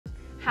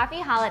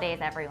Happy holidays,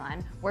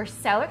 everyone. We're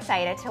so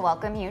excited to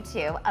welcome you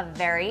to a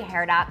very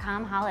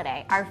Hair.com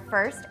holiday, our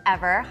first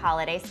ever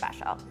holiday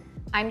special.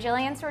 I'm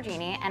Jillian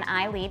Sorgini, and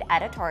I lead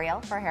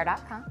editorial for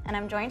Hair.com, and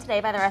I'm joined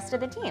today by the rest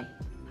of the team.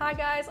 Hi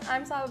guys,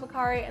 I'm Saba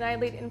Bakari, and I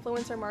lead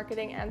influencer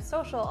marketing and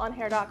social on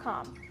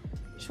Hair.com.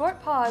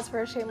 Short pause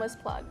for a shameless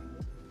plug.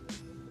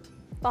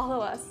 Follow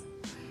us.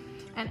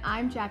 And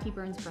I'm Jackie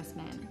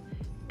Burns-Brissman,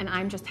 and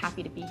I'm just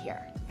happy to be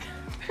here.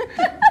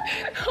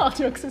 All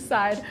jokes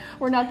aside,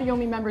 we're not the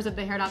only members of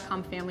the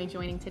Hair.com family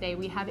joining today.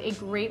 We have a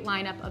great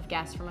lineup of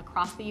guests from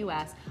across the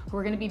US who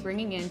we're going to be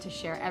bringing in to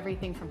share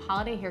everything from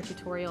holiday hair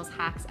tutorials,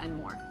 hacks, and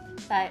more.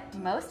 But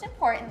most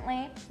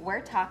importantly,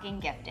 we're talking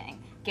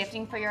gifting.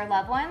 Gifting for your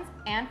loved ones,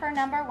 and for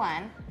number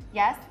one,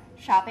 yes,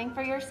 shopping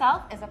for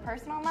yourself is a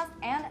personal must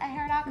and a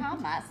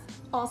Hair.com must.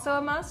 Also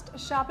a must,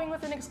 shopping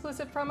with an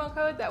exclusive promo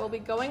code that will be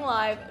going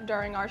live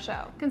during our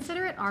show.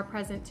 Consider it our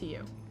present to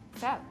you.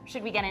 So,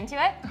 should we get into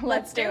it?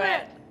 Let's do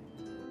it.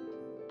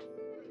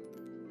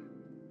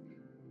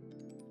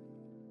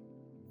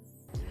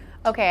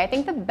 Okay, I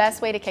think the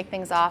best way to kick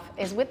things off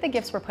is with the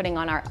gifts we're putting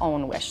on our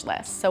own wish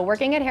list. So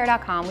working at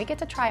Hair.com, we get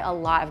to try a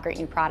lot of great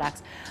new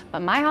products,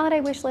 but my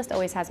holiday wish list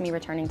always has me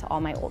returning to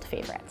all my old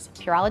favorites.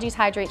 Pureology's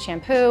Hydrate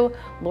Shampoo,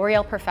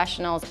 L'Oreal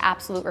Professional's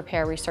Absolute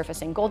Repair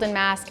Resurfacing Golden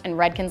Mask, and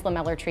Redken's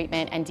Lamellar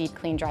Treatment and Deep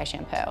Clean Dry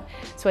Shampoo.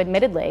 So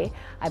admittedly,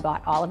 I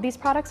bought all of these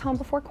products home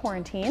before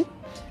quarantine.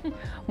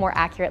 More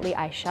accurately,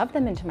 I shoved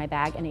them into my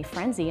bag in a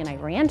frenzy and I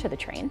ran to the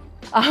train.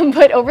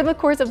 But over the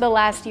course of the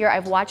last year,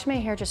 I've watched my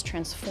hair just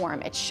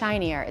transform. It's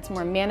shinier, it's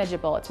more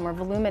manageable, it's more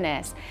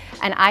voluminous.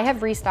 And I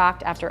have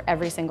restocked after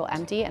every single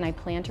empty, and I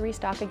plan to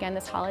restock again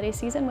this holiday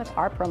season with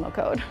our promo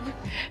code.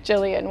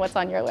 Jillian, what's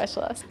on your wish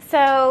list?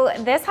 So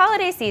this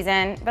holiday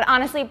season, but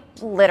honestly,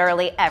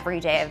 literally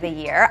every day of the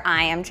year,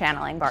 I am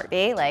channeling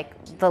Barbie,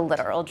 like the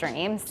literal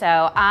dream. So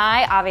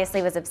I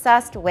obviously was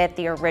obsessed with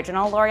the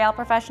original L'Oreal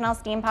Professional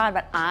Steampod,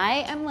 but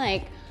I am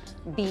like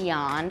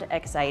beyond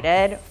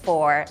excited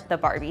for the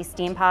Barbie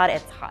Steampod.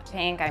 It's hot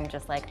pink. I'm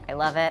just like, I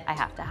love it. I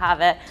have to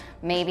have it.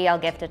 Maybe I'll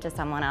gift it to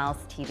someone else,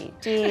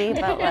 TBD,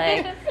 but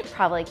like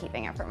probably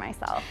keeping it for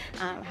myself.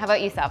 How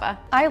about you, Saba?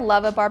 I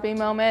love a Barbie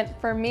moment.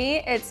 For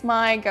me, it's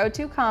my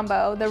go-to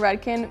combo, the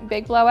Redken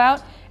Big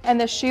Blowout and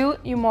the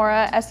Shoot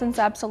Umora Essence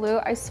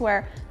Absolute. I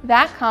swear,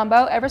 that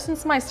combo, ever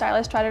since my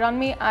stylist tried it on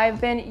me, I've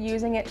been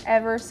using it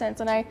ever since,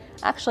 and I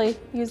actually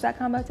used that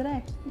combo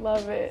today.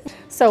 Love it.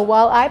 So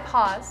while I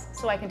pause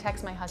so I can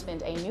text my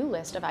husband a new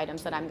list of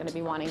items that I'm going to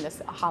be wanting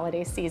this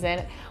holiday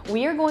season,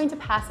 we are going to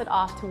pass it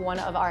off to one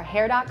of our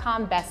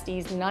Hair.com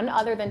besties, none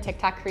other than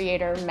TikTok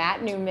creator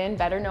Matt Newman,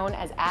 better known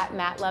as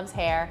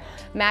 @MattLovesHair.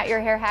 Matt, your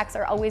hair hacks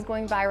are always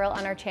going viral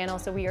on our channel,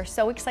 so we are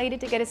so excited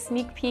to get a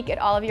sneak peek at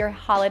all of your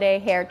holiday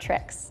hair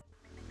tricks.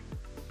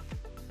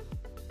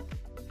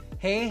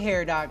 Hey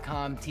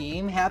Hair.com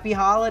team, happy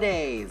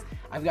holidays!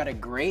 I've got a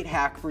great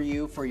hack for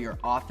you for your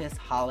office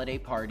holiday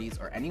parties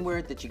or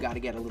anywhere that you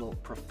gotta get a little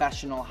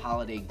professional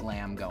holiday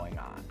glam going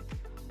on.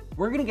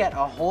 We're gonna get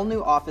a whole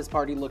new office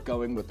party look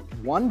going with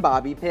one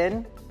bobby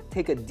pin,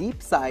 take a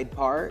deep side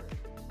part,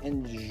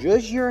 and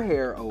zhuzh your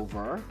hair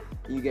over.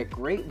 You get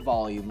great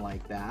volume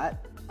like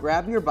that.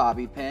 Grab your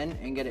bobby pin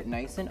and get it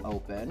nice and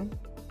open.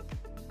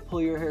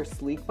 Pull your hair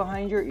sleek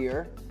behind your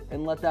ear,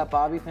 and let that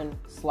bobby pin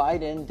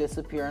slide in,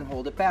 disappear, and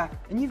hold it back.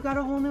 And you've got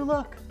a whole new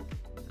look.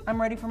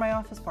 I'm ready for my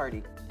office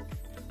party.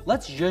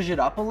 Let's zhuzh it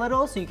up a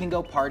little so you can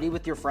go party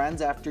with your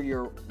friends after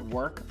your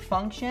work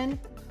function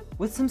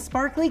with some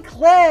sparkly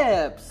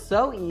clips.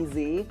 So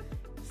easy.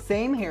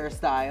 Same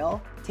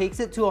hairstyle,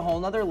 takes it to a whole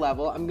nother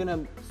level. I'm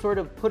gonna sort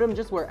of put them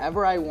just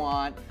wherever I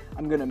want.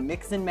 I'm gonna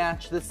mix and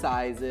match the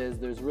sizes.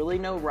 There's really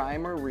no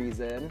rhyme or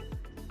reason.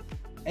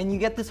 And you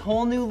get this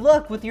whole new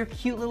look with your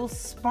cute little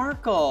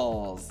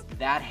sparkles.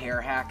 That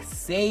hair hack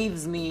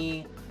saves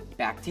me.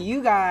 Back to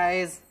you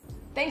guys.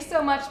 Thanks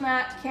so much,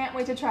 Matt. Can't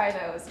wait to try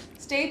those.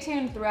 Stay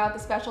tuned throughout the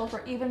special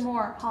for even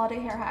more holiday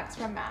hair hacks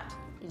from Matt.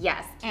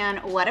 Yes,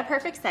 and what a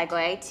perfect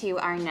segue to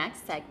our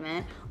next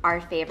segment, our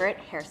favorite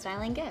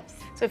hairstyling gifts.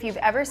 So if you've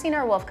ever seen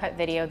our Wolf Cut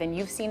video, then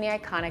you've seen the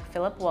iconic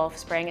Philip Wolf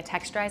spraying a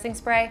texturizing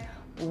spray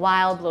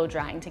while blow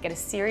drying to get a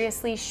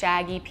seriously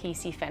shaggy,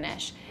 piecey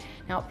finish.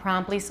 Now, it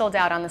promptly sold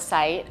out on the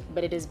site,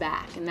 but it is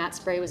back, and that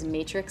spray was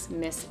Matrix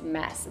Miss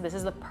Mess. This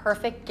is the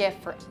perfect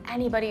gift for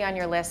anybody on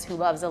your list who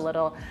loves a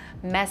little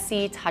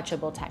messy,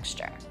 touchable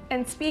texture.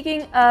 And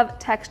speaking of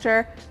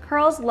texture,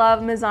 curls love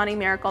Mizani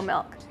Miracle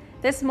Milk.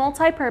 This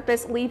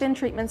multi-purpose leave-in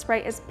treatment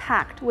spray is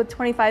packed with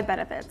 25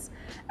 benefits.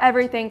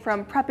 Everything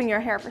from prepping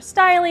your hair for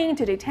styling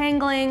to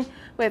detangling,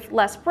 with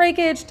less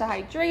breakage to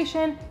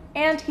hydration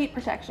and heat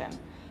protection.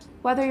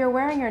 Whether you're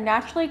wearing your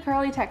naturally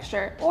curly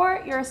texture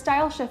or you're a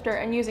style shifter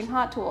and using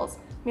hot tools,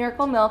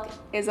 Miracle Milk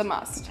is a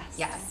must.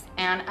 Yes,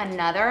 and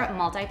another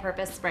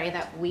multi-purpose spray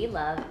that we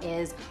love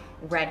is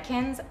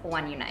Redken's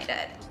One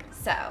United.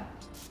 So,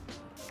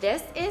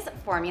 This is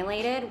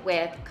formulated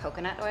with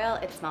coconut oil.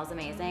 It smells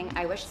amazing.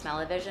 I wish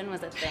smell-o-vision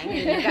was a thing and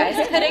you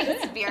guys could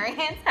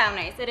experience how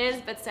nice it is.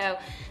 But so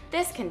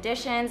this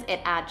conditions,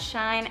 it adds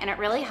shine, and it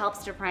really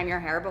helps to prime your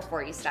hair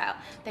before you style.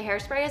 The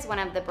hairspray is one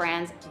of the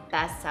brand's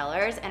best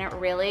sellers, and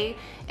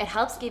it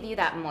helps give you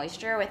that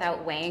moisture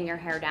without weighing your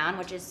hair down,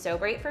 which is so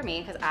great for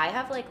me because I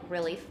have like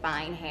really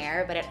fine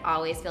hair, but it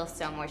always feels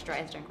so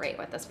moisturized and great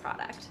with this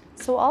product.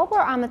 So while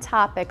we're on the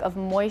topic of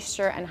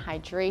moisture and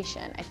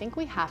hydration, I think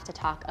we have to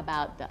talk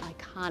about the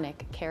iconic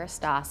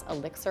Kerastase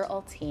Elixir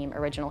Ultime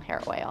Original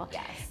Hair Oil.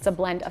 Yes. It's a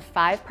blend of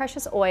 5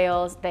 precious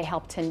oils. They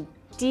help to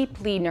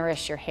deeply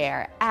nourish your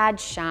hair, add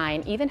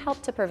shine, even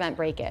help to prevent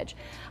breakage.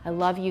 I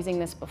love using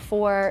this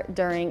before,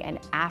 during, and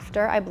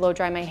after I blow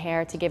dry my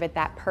hair to give it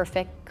that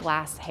perfect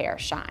glass hair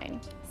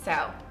shine.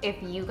 So if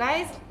you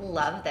guys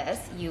love this,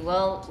 you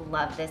will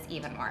love this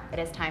even more. It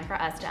is time for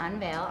us to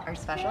unveil our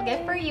special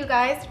gift for you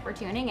guys for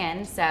tuning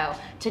in. So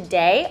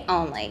today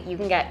only, you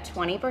can get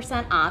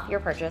 20% off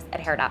your purchase at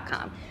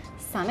Hair.com.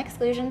 Some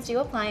exclusions do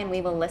apply, and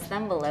we will list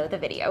them below the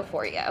video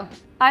for you.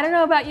 I don't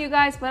know about you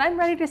guys, but I'm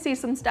ready to see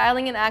some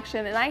styling in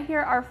action, and I hear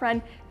our friend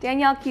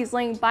Danielle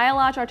Kiesling,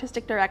 Biolage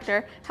Artistic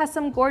Director, has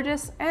some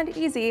gorgeous and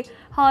easy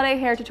holiday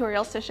hair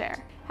tutorials to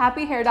share.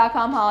 Happy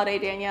Hair.com holiday,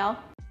 Danielle.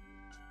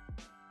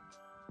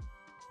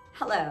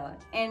 Hello,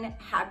 and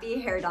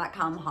happy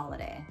Hair.com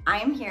holiday. I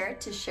am here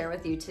to share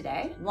with you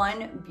today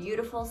one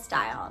beautiful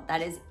style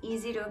that is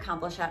easy to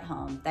accomplish at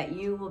home that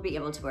you will be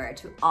able to wear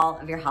to all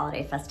of your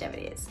holiday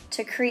festivities.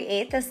 To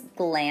create this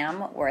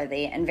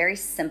glam-worthy and very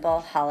simple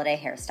holiday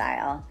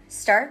hairstyle,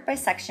 start by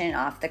sectioning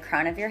off the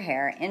crown of your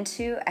hair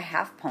into a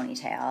half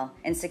ponytail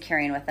and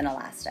securing with an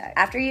elastic.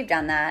 After you've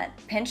done that,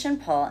 pinch and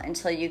pull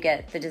until you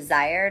get the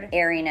desired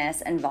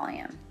airiness and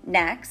volume.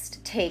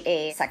 Next, take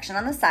a section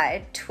on the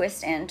side,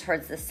 twist in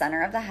towards the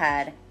center of the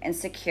head, and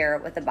secure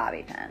with a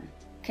bobby pin.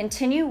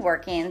 Continue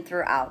working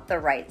throughout the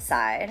right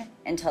side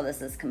until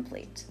this is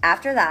complete.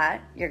 After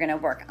that, you're gonna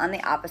work on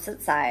the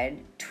opposite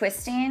side,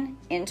 twisting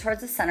in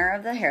towards the center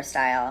of the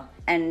hairstyle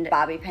and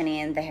bobby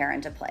pinning the hair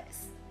into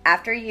place.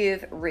 After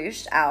you've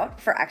ruched out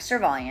for extra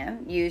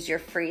volume, use your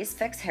Freeze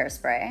Fix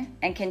hairspray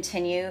and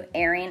continue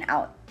airing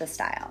out the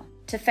style.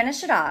 To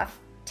finish it off,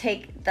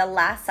 take the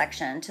last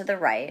section to the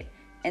right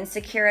and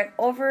secure it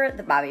over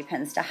the bobby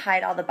pins to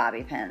hide all the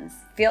bobby pins.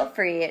 Feel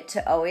free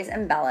to always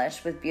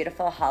embellish with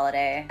beautiful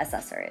holiday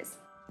accessories.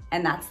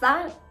 And that's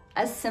that.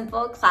 A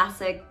simple,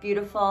 classic,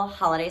 beautiful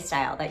holiday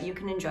style that you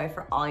can enjoy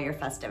for all your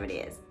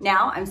festivities.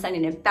 Now I'm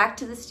sending it back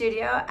to the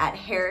studio at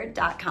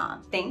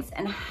Hair.com. Thanks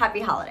and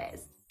happy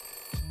holidays.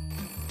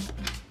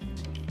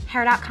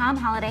 Hair.com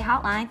holiday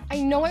hotline.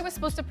 I know I was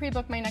supposed to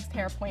pre-book my next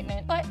hair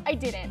appointment, but I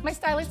didn't. My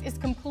stylist is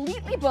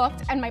completely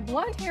booked and my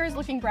blonde hair is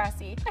looking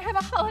brassy. I have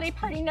a holiday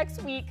party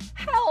next week.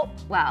 Help!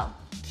 Well,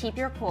 keep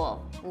your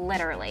cool,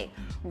 literally.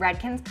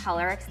 Redken's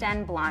Color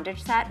Extend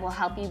Blondage Set will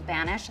help you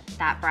banish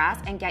that brass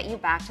and get you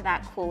back to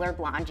that cooler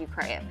blonde you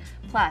crave.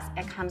 Plus,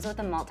 it comes with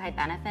a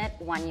multi-benefit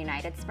One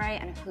United spray,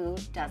 and who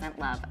doesn't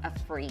love a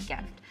free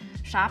gift?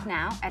 Shop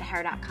now at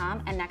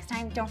Hair.com, and next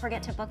time, don't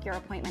forget to book your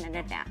appointment in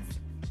advance.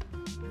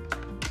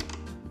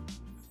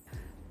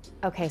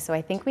 Okay, so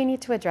I think we need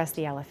to address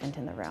the elephant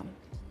in the room.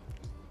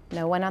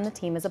 No one on the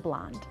team is a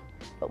blonde,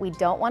 but we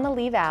don't want to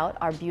leave out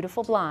our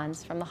beautiful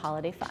blondes from the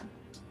holiday fun.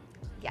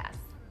 Yes.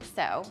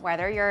 So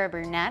whether you're a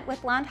brunette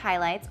with blonde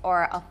highlights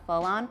or a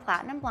full-on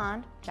platinum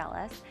blonde,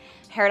 jealous,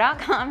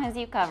 Hair.com has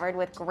you covered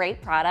with great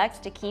products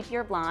to keep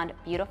your blonde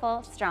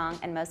beautiful, strong,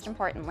 and most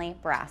importantly,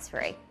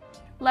 brass-free.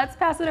 Let's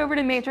pass it over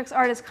to Matrix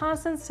artist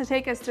Constance to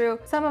take us through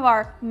some of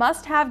our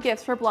must-have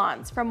gifts for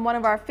blondes from one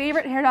of our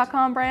favorite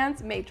Hair.com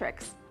brands,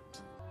 Matrix.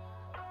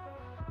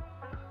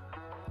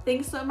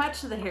 Thanks so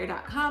much to the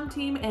Hair.com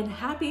team, and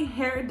happy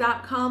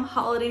Hair.com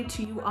holiday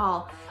to you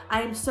all.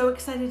 I am so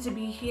excited to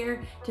be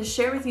here to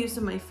share with you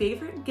some of my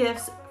favorite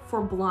gifts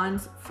for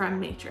blondes from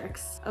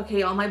Matrix.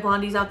 Okay, all my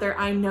blondies out there,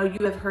 I know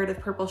you have heard of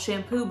purple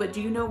shampoo, but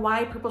do you know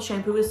why purple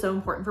shampoo is so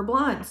important for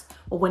blondes?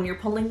 Well, when you're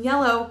pulling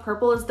yellow,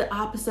 purple is the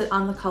opposite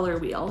on the color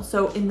wheel.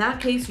 So in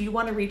that case, you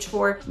want to reach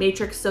for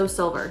Matrix So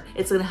Silver.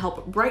 It's going to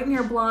help brighten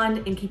your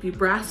blonde and keep you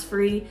brass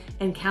free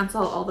and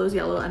cancel all those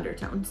yellow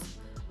undertones.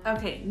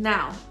 Okay,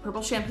 now,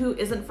 purple shampoo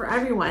isn't for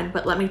everyone,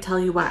 but let me tell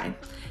you why.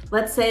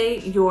 Let's say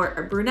you're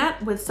a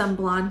brunette with some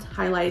blonde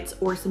highlights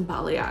or some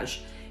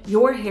balayage.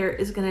 Your hair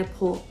is gonna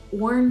pull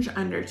orange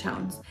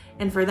undertones,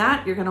 and for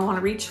that, you're gonna wanna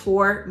reach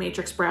for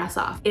Matrix Brass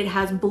Off. It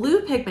has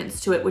blue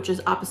pigments to it, which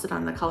is opposite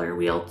on the color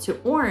wheel to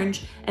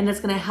orange, and it's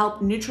gonna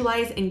help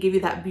neutralize and give you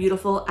that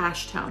beautiful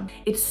ash tone.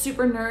 It's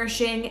super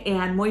nourishing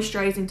and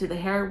moisturizing to the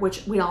hair,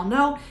 which we all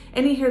know,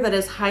 any hair that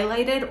is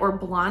highlighted or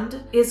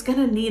blonde is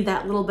gonna need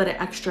that little bit of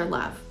extra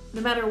love. No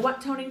matter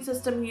what toning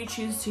system you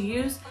choose to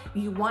use,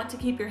 you want to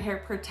keep your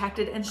hair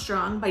protected and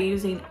strong by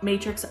using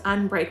Matrix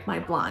Unbreak My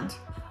Blonde.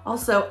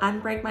 Also,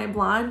 Unbreak My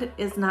Blonde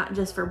is not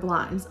just for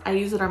blondes. I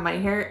use it on my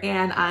hair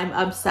and I'm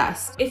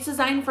obsessed. It's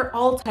designed for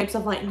all types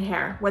of lightened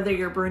hair, whether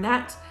you're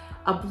brunette,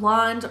 a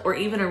blonde, or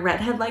even a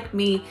redhead like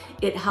me.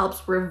 It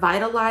helps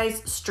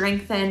revitalize,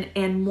 strengthen,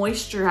 and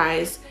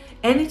moisturize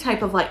any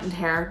type of lightened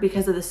hair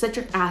because of the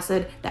citric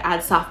acid that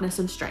adds softness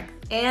and strength.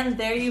 And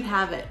there you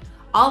have it.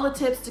 All the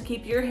tips to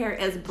keep your hair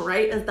as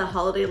bright as the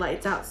holiday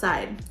lights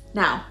outside.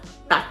 Now,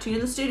 back to you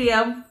in the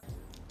studio.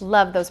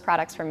 Love those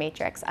products from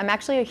Matrix. I'm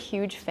actually a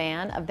huge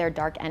fan of their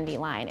Dark Envy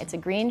line. It's a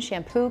green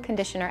shampoo,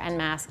 conditioner, and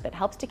mask that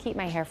helps to keep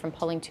my hair from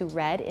pulling too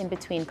red in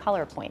between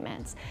color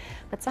appointments.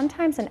 But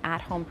sometimes an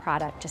at-home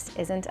product just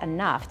isn't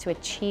enough to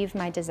achieve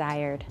my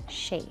desired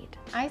shade.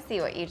 I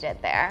see what you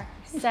did there.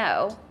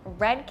 So,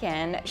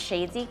 Redken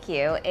Shades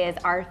EQ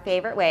is our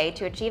favorite way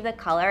to achieve the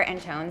color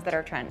and tones that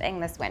are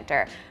trending this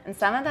winter. And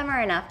some of them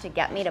are enough to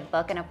get me to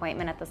book an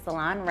appointment at the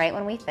salon right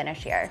when we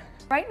finish here.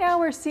 Right now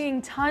we're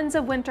seeing tons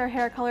of winter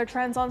hair color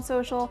trends on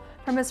social,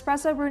 from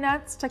espresso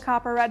brunettes to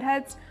copper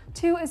redheads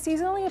to a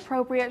seasonally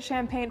appropriate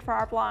champagne for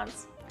our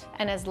blondes.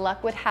 And as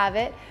luck would have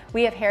it,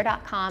 we have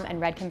Hair.com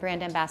and Redken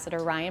brand ambassador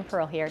Ryan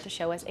Pearl here to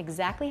show us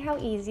exactly how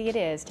easy it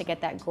is to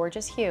get that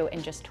gorgeous hue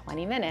in just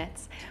 20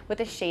 minutes with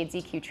a Shades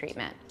EQ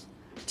treatment.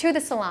 To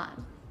the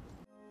salon.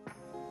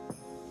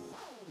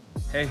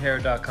 Hey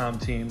Hair.com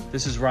team,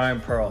 this is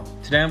Ryan Pearl.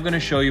 Today I'm going to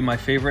show you my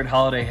favorite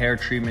holiday hair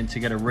treatment to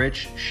get a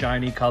rich,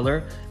 shiny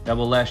color that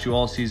will last you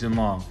all season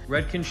long.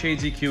 Redken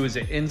Shades EQ is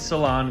an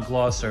in-salon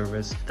gloss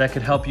service that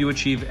could help you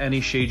achieve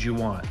any shade you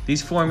want.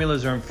 These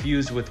formulas are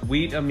infused with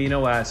wheat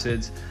amino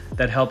acids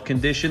that help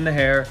condition the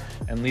hair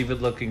and leave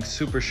it looking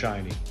super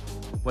shiny.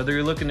 Whether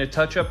you're looking to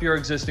touch up your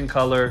existing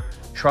color,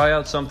 try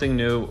out something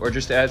new, or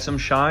just add some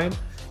shine,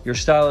 your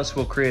stylist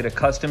will create a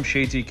custom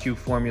Shades EQ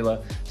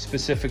formula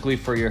specifically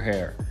for your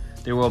hair.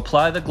 They will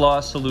apply the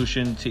gloss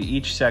solution to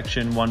each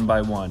section one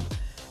by one.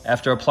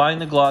 After applying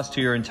the gloss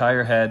to your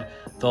entire head,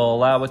 they'll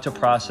allow it to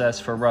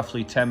process for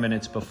roughly 10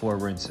 minutes before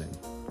rinsing.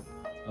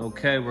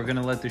 Okay, we're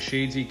gonna let the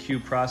Shades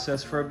EQ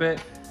process for a bit,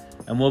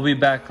 and we'll be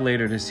back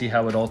later to see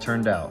how it all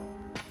turned out.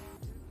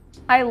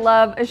 I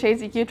love a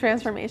Shades EQ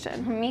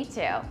transformation. Me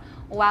too.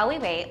 While we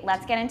wait,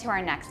 let's get into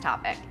our next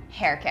topic,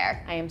 hair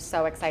care. I am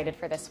so excited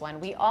for this one.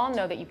 We all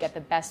know that you get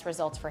the best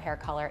results for hair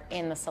color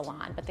in the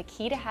salon, but the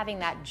key to having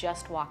that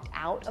just walked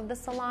out of the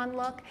salon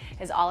look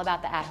is all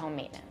about the at-home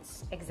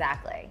maintenance.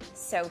 Exactly,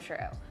 so true.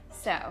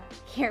 So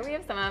here we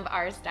have some of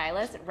our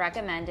stylist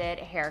recommended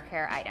hair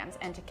care items.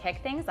 And to kick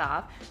things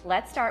off,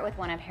 let's start with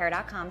one of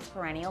Hair.com's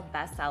perennial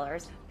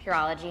bestsellers,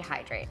 Pureology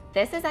Hydrate.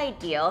 This is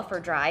ideal for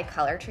dry,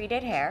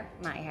 color-treated hair,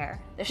 my hair.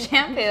 The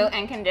shampoo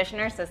and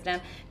conditioner system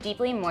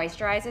deeply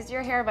moisturizes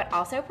your hair, but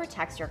also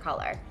protects your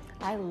color.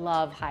 I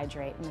love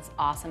Hydrate, and it's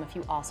awesome if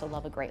you also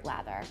love a great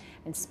lather.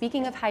 And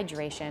speaking of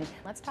hydration,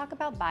 let's talk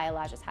about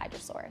Biologic's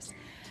Hydrosource.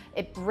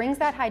 It brings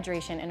that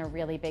hydration in a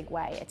really big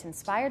way. It's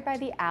inspired by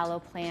the aloe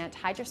plant.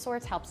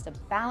 Hydrosource helps to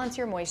balance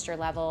your moisture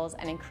levels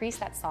and increase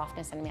that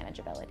softness and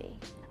manageability.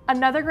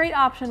 Another great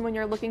option when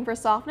you're looking for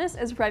softness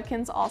is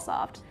Redken's All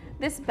Soft.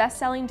 This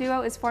best-selling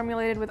duo is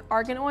formulated with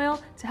argan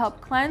oil to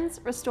help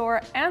cleanse,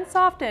 restore, and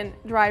soften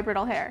dry,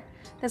 brittle hair.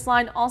 This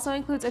line also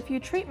includes a few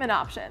treatment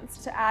options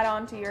to add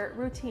on to your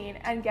routine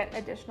and get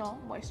additional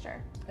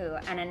moisture. Ooh,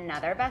 and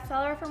another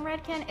bestseller from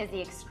Redken is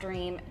the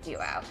Extreme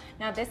Duo.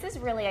 Now this is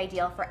really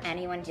ideal for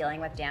anyone dealing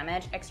with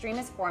damage. Extreme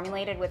is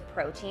formulated with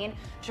protein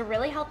to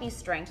really help you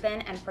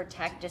strengthen and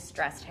protect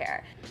distressed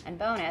hair. And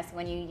bonus,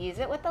 when you use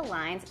it with the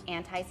Line's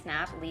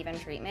anti-snap leave-in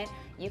treatment,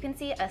 you can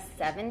see a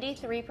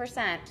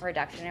 73%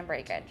 reduction in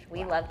breakage.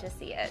 We love to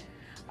see it.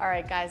 All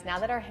right, guys, now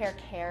that our hair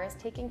care is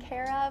taken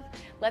care of,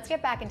 let's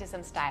get back into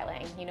some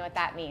styling. You know what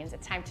that means.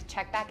 It's time to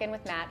check back in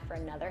with Matt for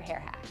another hair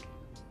hack.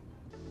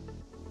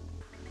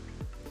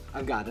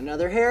 I've got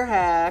another hair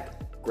hack.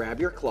 Grab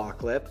your claw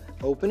clip,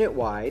 open it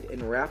wide,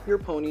 and wrap your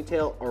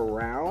ponytail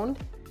around,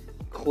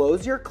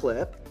 close your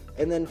clip,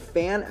 and then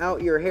fan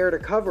out your hair to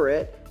cover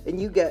it,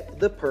 and you get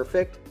the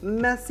perfect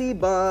messy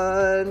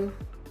bun.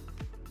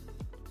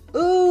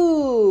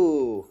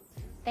 Ooh!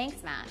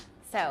 Thanks, Matt.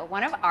 So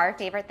one of our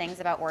favorite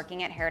things about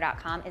working at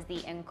Hair.com is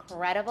the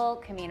incredible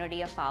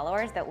community of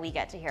followers that we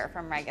get to hear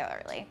from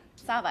regularly.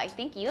 Sava, I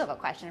think you have a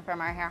question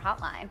from our hair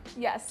hotline.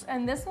 Yes,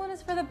 and this one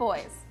is for the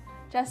boys.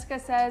 Jessica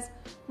says,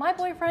 my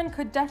boyfriend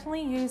could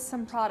definitely use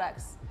some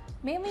products,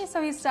 mainly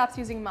so he stops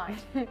using mine.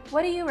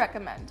 What do you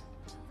recommend?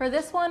 For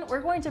this one,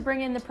 we're going to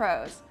bring in the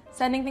pros,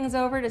 sending things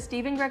over to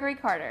Stephen Gregory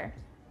Carter.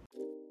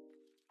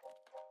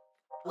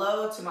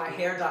 Hello to my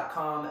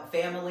Hair.com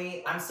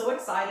family. I'm so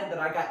excited that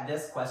I got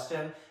this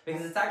question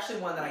because it's actually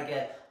one that I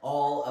get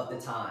all of the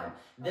time.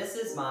 This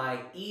is my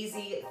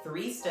easy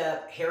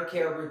 3-step hair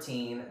care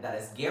routine that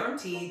is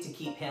guaranteed to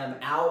keep him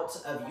out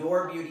of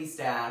your beauty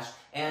stash,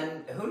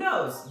 and who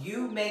knows,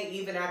 you may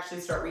even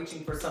actually start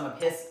reaching for some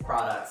of his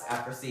products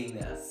after seeing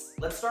this.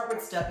 Let's start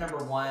with step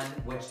number 1,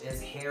 which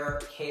is hair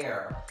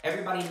care.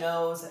 Everybody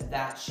knows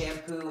that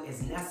shampoo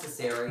is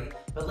necessary,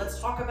 but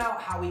let's talk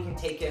about how we can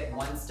take it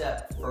one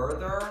step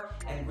further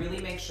and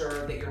really make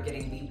sure that you're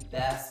getting the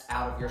best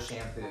out of your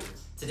shampoo.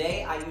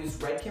 Today I use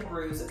Redken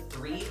Brew's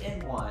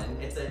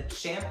 3-in-1. It's a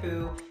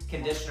shampoo,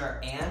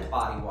 conditioner, and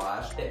body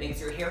wash that makes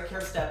your hair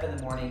care step in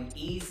the morning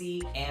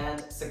easy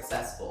and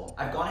successful.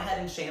 I've gone ahead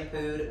and shampooed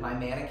shampooed my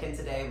mannequin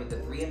today with the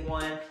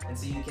 3-in-1, and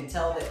so you can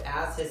tell that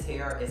as his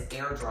hair is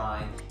air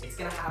drying, it's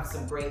gonna have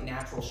some great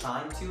natural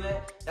shine to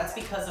it. That's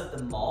because of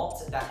the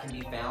malt that can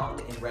be found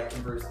in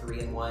Redken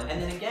 3-in-1.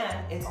 And then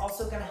again, it's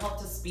also gonna help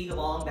to speed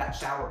along that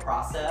shower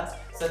process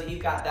so that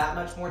you've got that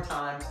much more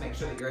time to make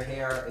sure that your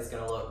hair is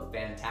gonna look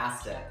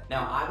fantastic.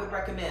 Now, I would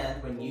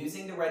recommend when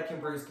using the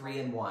Redken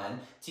 3-in-1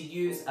 to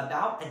use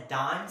about a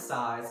dime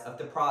size of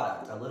the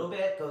product. A little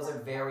bit goes a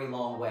very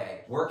long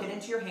way. Work it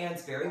into your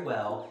hands very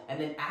well, and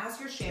then as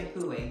you're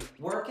shampooing,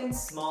 work in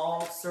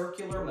small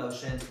circular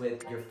motions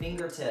with your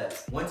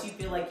fingertips. Once you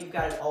feel like you've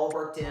got it all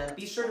worked in,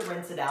 be sure to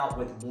rinse it out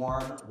with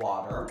warm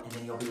water, and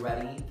then you'll be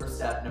ready for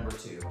step number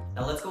 2.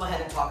 Now let's go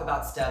ahead and talk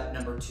about step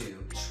number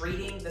 2,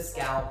 treating the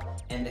scalp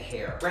and the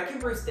hair.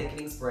 Redken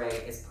Thickening Spray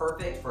is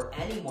perfect for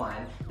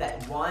anyone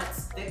that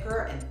wants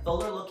thicker and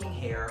fuller looking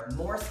hair,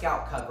 more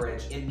scalp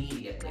coverage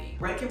immediately.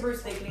 Redken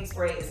Thickening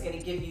Spray is going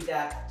to give you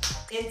that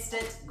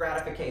instant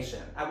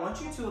gratification. I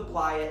want you to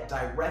apply it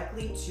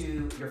directly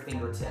to your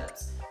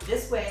fingertips.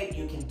 This way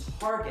you can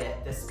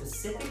target the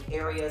specific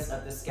areas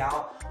of the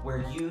scalp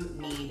where you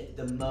need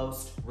the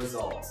most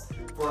results.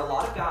 For a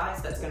lot of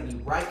guys, that's going to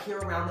be right here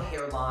around the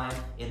hairline,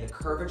 in the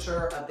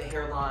curvature of the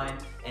hairline,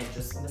 and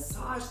just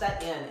massage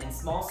that in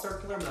small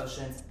circular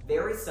motions,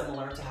 very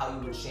similar to how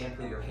you would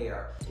shampoo your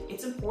hair.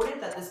 It's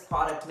important that this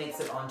product makes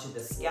it onto the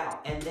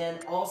scalp and then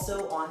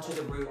also onto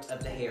the root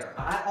of the hair.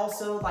 I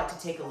also like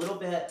to take a little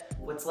bit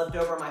what's left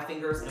over my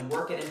fingers and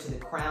work it into the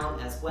crown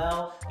as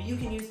well, but you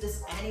can use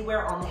this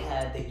anywhere on the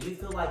head that you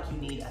feel like you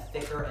need a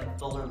thicker and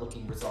fuller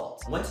looking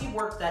result. Once you've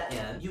worked that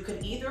in, you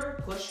could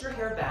either push your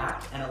hair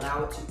back and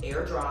allow it to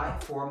air dry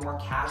for a more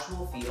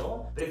casual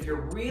feel, but if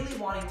you're really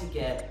wanting to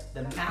get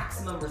the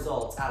maximum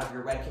results out of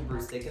your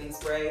Redken Thickening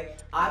Spray,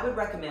 I would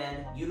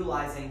recommend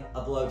utilizing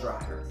a blow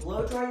dryer.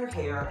 Blow dry your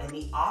hair in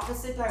the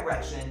opposite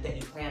direction that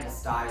you plan to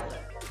style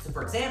it. So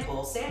for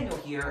example, Samuel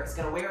here is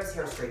gonna wear his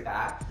hair straight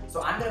back,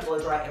 so I'm gonna blow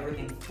dry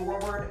everything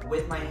forward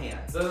with my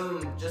hands.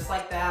 Boom, just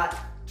like that.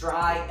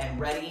 Dry and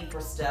ready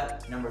for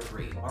step number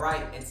 3. All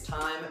right, it's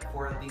time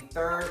for the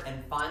third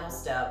and final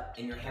step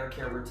in your hair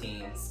care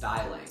routine,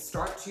 styling.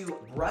 Start to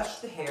brush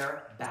the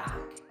hair back.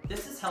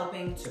 This is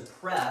helping to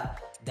prep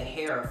the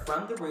hair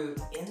from the root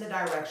in the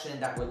direction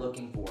that we're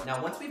looking for.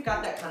 Now, once we've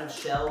got that kind of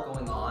shell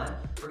going on,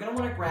 we're gonna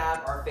wanna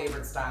grab our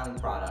favorite styling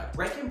product.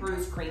 Redken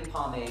Cream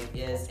Pomade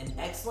is an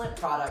excellent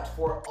product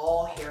for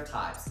all hair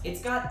types.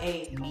 It's got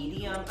a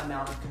medium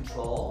amount of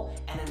control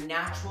and a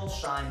natural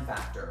shine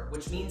factor,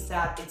 which means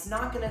that it's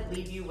not gonna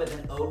leave you with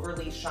an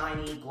overly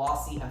shiny,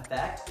 glossy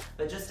effect,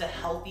 but just a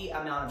healthy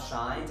amount of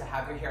shine to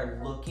have your hair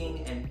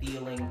looking and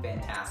feeling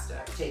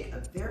fantastic. Take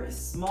a very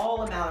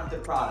small amount of the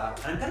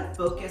product, and I'm gonna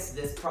focus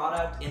this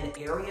product in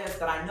the areas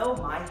that I know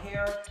my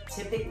hair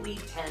typically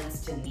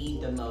tends to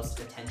need the most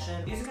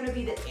attention. These are gonna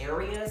be the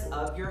areas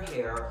of your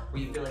hair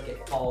where you feel like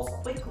it falls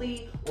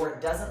quickly or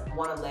it doesn't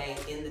wanna lay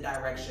in the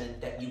direction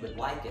that you would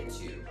like it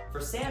to. For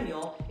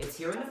Samuel, it's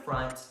here in the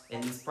front, in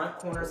these front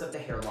corners of the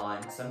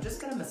hairline, so I'm just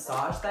gonna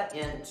massage that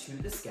into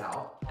the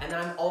scalp, and then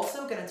I'm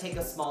also gonna take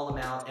a small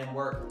amount and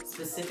work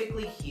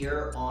specifically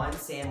here on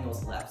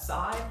Samuel's left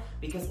side,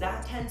 because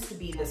that tends to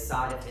be the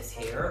side of his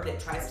hair that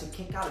tries to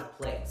kick out of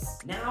place.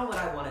 Now what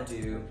I wanna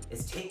do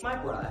is take my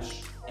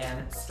brush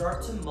and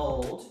start to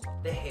mold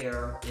the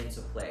hair into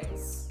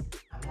place.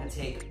 I'm gonna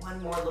take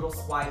one more little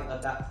swipe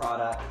of that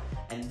product,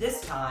 and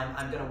this time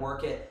I'm gonna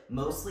work it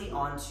mostly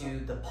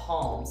onto the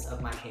palms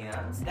of my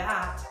hands.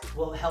 That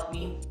will help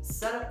me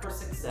set up for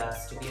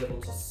success to be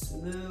able to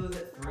smooth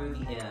through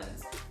the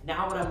ends.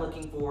 Now what I'm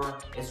looking for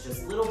is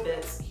just little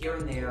bits here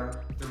and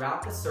there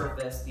throughout the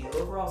surface, the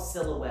overall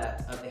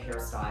silhouette of the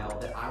hairstyle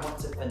that I want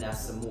to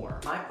finesse some more.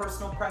 My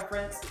personal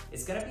preference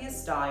is gonna be a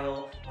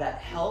style that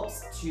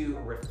helps to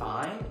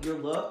refine your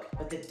look,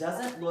 but that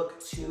doesn't look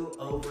too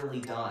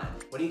overly done.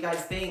 What do you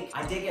guys think?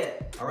 I dig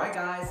it. All right,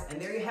 guys,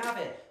 and there you have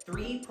it.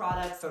 3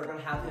 products that are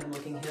gonna have him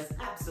looking his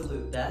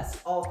absolute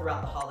best all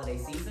throughout the holiday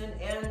season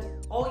and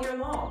all year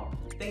long.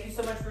 Thank you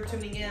so much for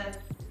tuning in.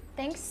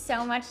 Thanks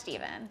so much,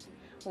 Steven.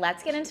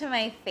 Let's get into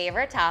my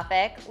favorite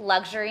topic,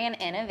 luxury and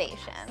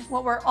innovation.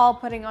 What we're all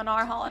putting on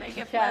our holiday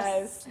gift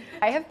list.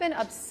 I have been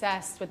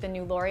obsessed with the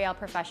new L'Oreal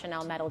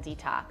Professional Metal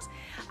Detox.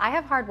 I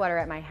have hard water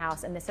at my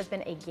house, and this has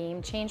been a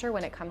game changer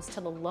when it comes to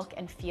the look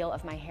and feel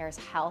of my hair's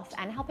health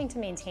and helping to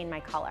maintain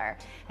my color.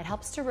 It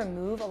helps to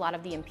remove a lot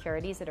of the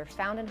impurities that are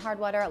found in hard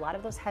water, a lot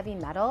of those heavy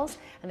metals,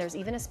 and there's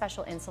even a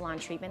special in-salon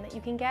treatment that you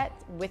can get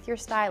with your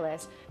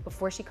stylist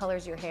before she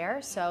colors your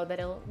hair so that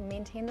it'll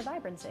maintain the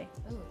vibrancy.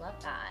 Ooh,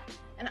 love that.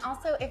 And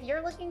also, if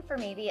you're looking for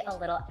maybe a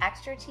little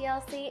extra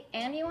TLC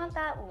and you want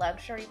that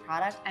luxury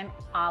product, I'm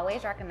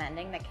always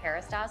recommending the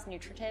Hairstyles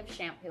Nutritive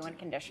Shampoo and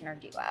Conditioner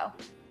Duo.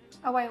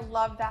 Oh, I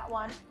love that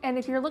one. And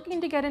if you're looking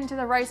to get into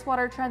the rice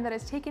water trend that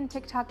has taken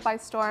TikTok by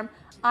storm,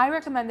 I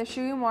recommend the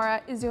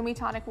Shuyumura Izumi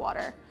Tonic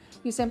Water.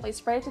 You simply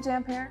spray it to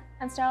damp hair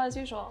and style as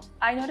usual.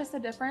 I noticed the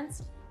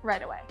difference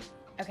right away.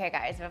 Okay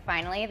guys, but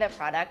finally the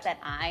product that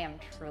I am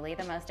truly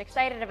the most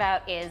excited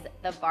about is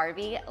the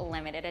Barbie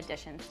Limited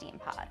Edition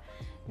Steampod.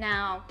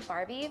 Now,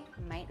 Barbie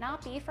might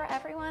not be for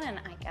everyone, and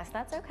I guess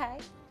that's okay.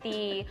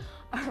 The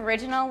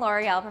original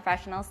L'Oreal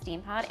Professional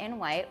Steampod in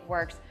white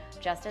works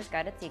just as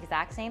good. It's the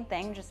exact same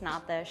thing, just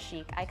not the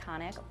chic,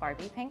 iconic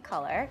Barbie pink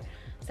color.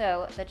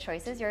 So the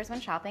choice is yours when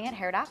shopping at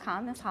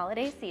Hair.com this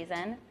holiday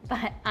season.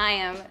 But I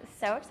am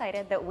so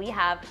excited that we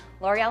have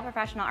L'Oreal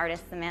Professional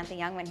artist Samantha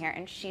Youngman here,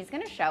 and she's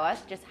gonna show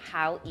us just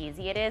how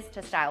easy it is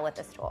to style with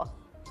this tool.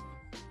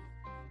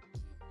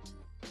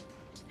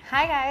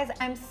 Hi guys,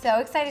 I'm so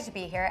excited to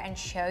be here and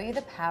show you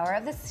the power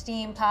of the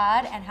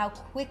Steampod and how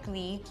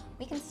quickly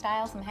we can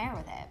style some hair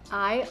with it.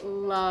 I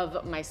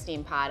love my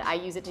Steampod. I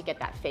use it to get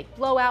that fake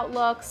blowout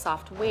look,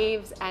 soft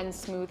waves, and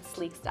smooth,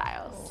 sleek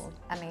styles. Ooh,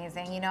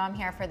 amazing. You know I'm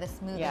here for the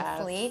smooth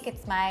and sleek.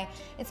 It's my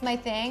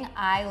thing.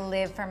 I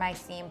live for my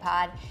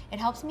Steampod. It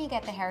helps me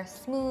get the hair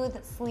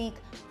smooth, sleek,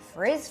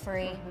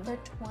 frizz-free for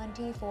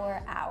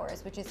 24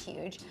 hours, which is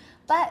huge.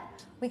 But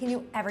we can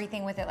do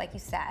everything with it like you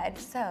said.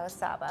 So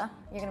Saba,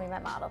 you're gonna be my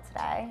model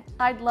today.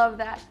 I'd love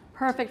that.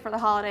 Perfect for the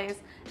holidays.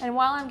 And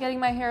while I'm getting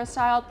my hair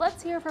styled,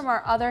 let's hear from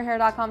our other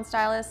Hair.com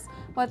stylists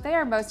what they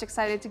are most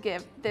excited to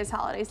give this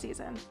holiday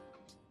season.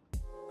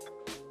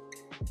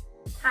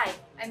 Hi,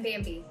 I'm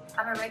Bambi.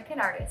 I'm a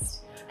Redken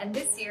artist, and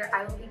this year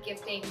I will be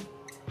gifting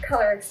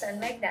Color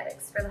Extend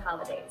Magnetics for the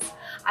holidays.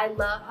 I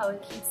love how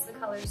it keeps the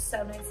colors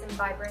so nice and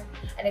vibrant,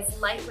 and its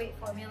lightweight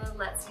formula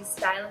lets you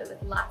style it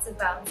with lots of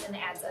bounce and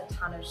adds a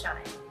ton of shine.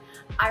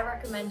 I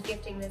recommend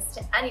gifting this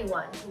to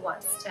anyone who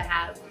wants to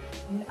have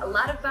a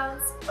lot of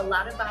bounce, a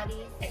lot of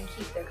body, and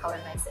keep their color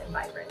nice and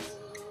vibrant.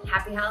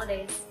 Happy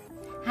holidays!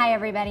 Hi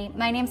everybody,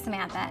 my name's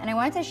Samantha and I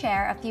wanted to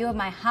share a few of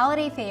my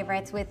holiday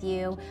favorites with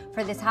you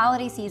for this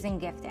holiday season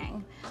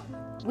gifting.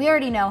 We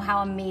already know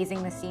how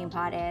amazing the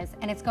Steampod is,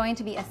 and it's going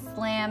to be a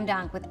slam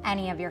dunk with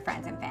any of your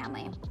friends and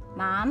family.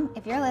 Mom,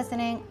 if you're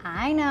listening,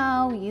 I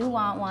know you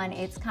want one.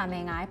 It's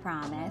coming, I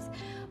promise.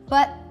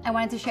 But I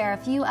wanted to share a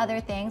few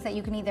other things that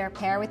you can either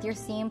pair with your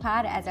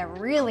Steampod as a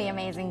really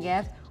amazing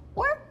gift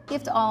or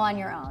gift all on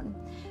your own.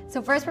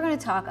 So first we're going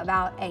to talk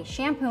about a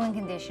shampoo and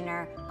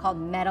conditioner called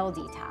Metal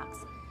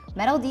Detox.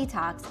 Metal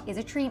Detox is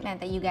a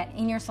treatment that you get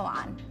in your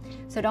salon.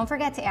 So don't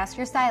forget to ask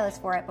your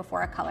stylist for it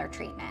before a color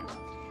treatment.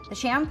 The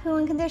shampoo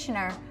and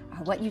conditioner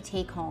are what you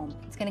take home.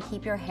 It's gonna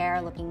keep your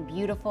hair looking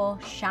beautiful,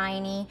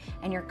 shiny,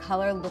 and your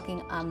color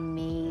looking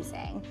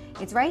amazing.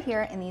 It's right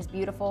here in these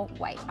beautiful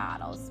white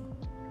bottles.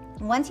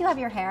 Once you have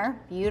your hair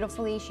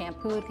beautifully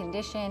shampooed,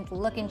 conditioned,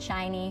 looking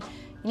shiny,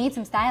 you need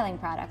some styling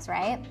products,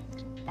 right?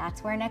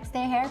 That's where Next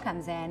Day Hair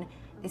comes in.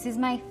 This is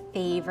my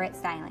favorite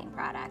styling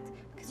product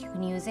because you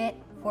can use it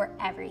for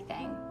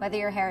everything. Whether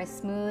your hair is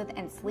smooth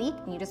and sleek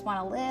and you just want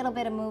a little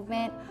bit of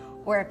movement,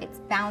 or if it's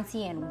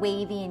bouncy and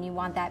wavy and you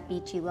want that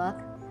beachy look,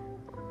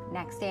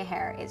 Next Day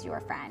Hair is your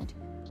friend.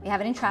 We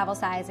have it in travel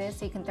sizes,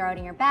 so you can throw it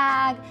in your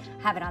bag,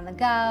 have it on the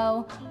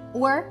go,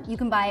 or you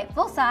can buy it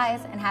full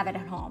size and have it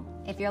at home.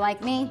 If you're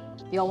like me,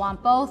 you'll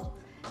want both,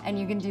 and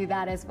you can do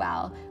that as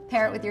well.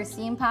 Pair it with your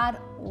Steampod,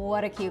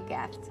 what a cute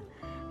gift.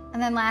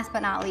 And then last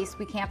but not least,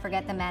 we can't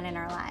forget the men in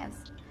our lives.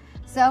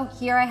 So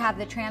here I have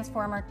the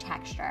Transformer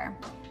Texture.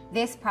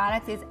 This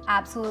product is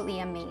absolutely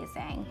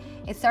amazing.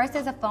 It starts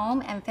as a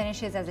foam and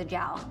finishes as a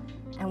gel.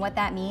 And what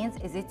that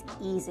means is it's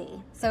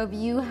easy. So if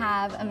you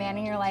have a man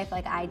in your life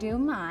like I do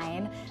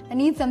mine that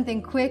needs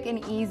something quick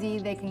and easy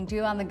they can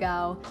do on the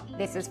go,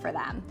 this is for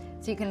them.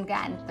 So you can,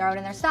 again, throw it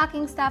in their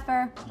stocking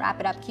stuffer,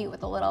 wrap it up cute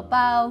with a little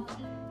bow.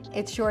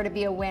 It's sure to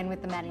be a win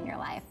with the men in your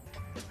life.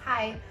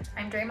 Hi,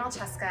 I'm Dre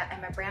Malcheska.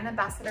 I'm a brand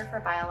ambassador for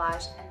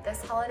Biolage, and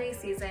this holiday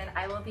season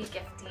I will be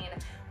gifting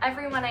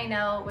everyone I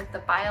know with the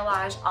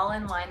Biolage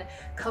all-in-one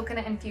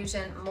coconut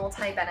infusion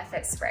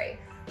multi-benefit spray.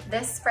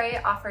 This spray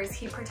offers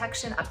heat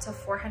protection up to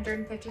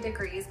 450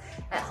 degrees.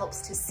 It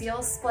helps to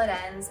seal split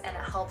ends and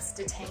it helps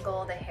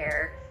detangle the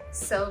hair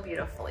so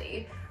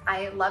beautifully.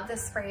 I love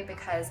this spray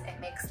because it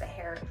makes the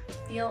hair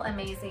feel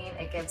amazing.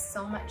 It gives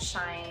so much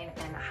shine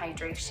and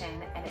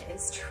hydration, and it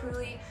is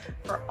truly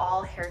for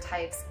all hair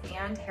types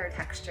and hair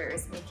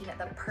textures, making it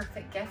the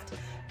perfect gift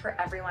for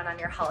everyone on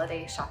your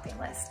holiday shopping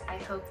list. I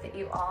hope that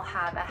you all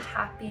have a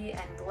happy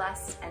and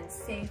blessed and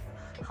safe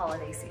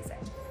holiday season.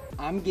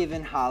 I'm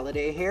giving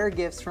holiday hair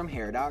gifts from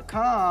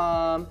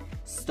Hair.com.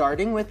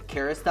 Starting with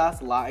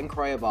Kerastase La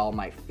Incroyable,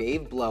 my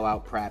fave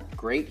blowout prep,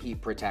 great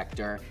heat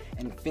protector,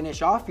 and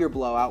finish off your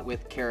blowout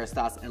with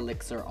Kerastase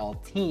Elixir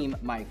Ultime,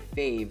 my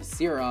fave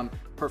serum,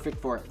 perfect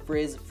for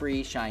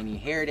frizz-free, shiny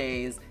hair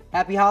days.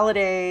 Happy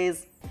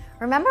holidays!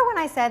 Remember when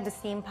I said the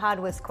Steampod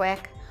was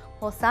quick?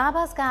 Well,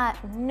 Saba's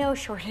got no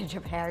shortage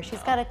of hair.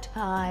 She's got a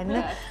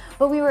ton,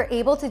 but we were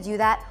able to do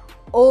that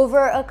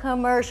over a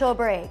commercial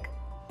break.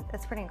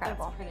 That's pretty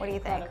incredible. What do you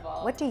think?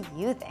 What do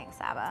you think,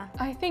 Saba?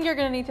 I think you're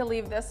gonna need to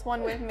leave this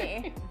one with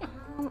me.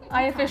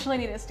 I officially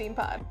need a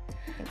Steampod.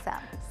 I think so.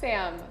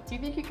 Sam, do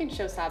you think you can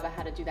show Saba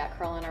how to do that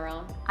curl on her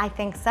own? I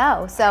think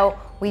so. So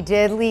we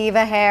did leave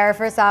a hair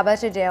for Saba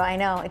to do. I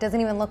know, it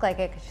doesn't even look like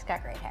it because she's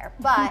got great hair.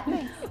 But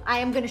I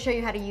am gonna show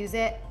you how to use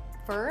it.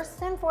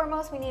 First and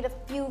foremost, we need a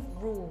few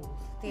rules.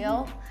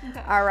 Deal?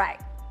 Okay. All right,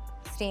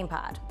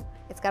 Steampod.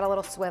 It's got a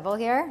little swivel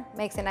here,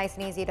 makes it nice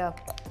and easy to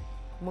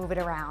move it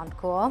around,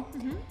 cool?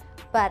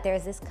 But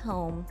there's this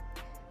comb.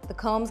 The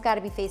comb's gotta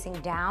be facing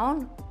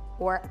down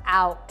or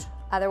out.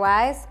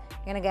 Otherwise,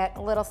 you're gonna get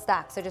a little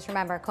stuck. So just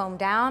remember, comb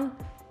down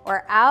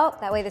or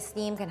out, that way the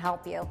steam can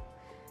help you.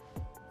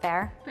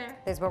 Fair? Fair.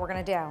 This is what we're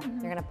gonna do.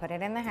 You're gonna put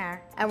it in the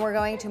hair, and we're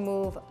going to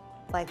move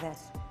like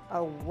this,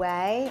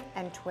 away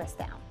and twist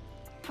down.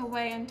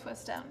 Away and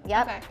twist down.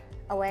 Yep, Okay.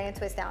 away and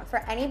twist down. For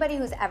anybody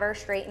who's ever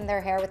straightened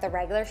their hair with a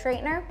regular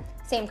straightener,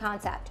 same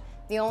concept.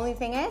 The only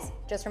thing is,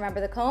 just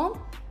remember the comb,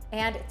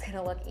 and it's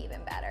gonna look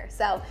even better.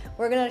 So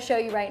we're gonna show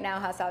you right now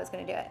how Sally's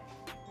gonna do it.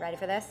 Ready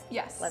for this?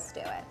 Yes. Let's do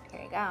it.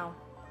 Here you go.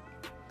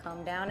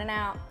 Comb down and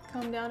out.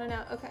 Comb down and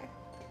out, okay.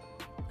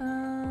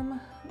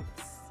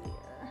 Let's see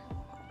here.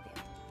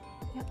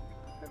 Yep,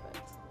 perfect.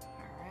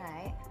 All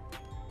right.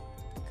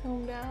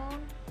 Comb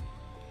down.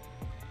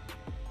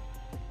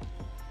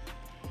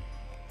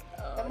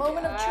 The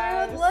moment of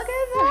truth, look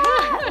at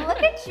that.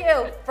 Look at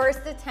you.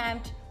 First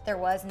attempt, there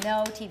was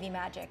no TV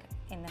magic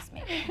in this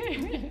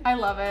makeup. I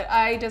love it.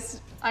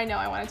 I know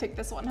I want to take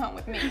this one home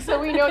with me. So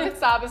we know that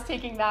Sab is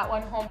taking that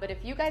one home, but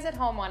if you guys at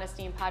home want a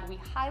Steampod, we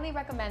highly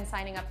recommend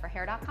signing up for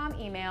Hair.com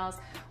emails.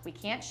 We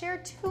can't share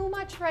too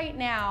much right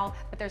now,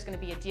 but there's gonna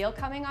be a deal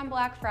coming on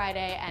Black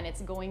Friday and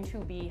it's going to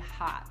be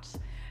hot.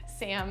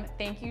 Sam,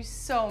 thank you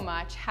so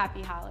much.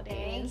 Happy holidays.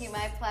 Thank you,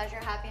 my pleasure.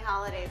 Happy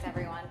holidays,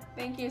 everyone.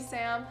 Thank you,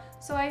 Sam.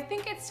 So I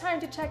think it's time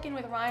to check in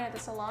with Ryan at the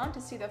salon to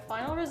see the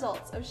final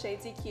results of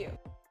Shades EQ.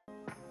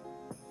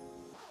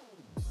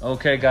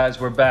 Okay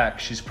guys, we're back.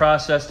 She's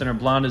processed and her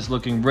blonde is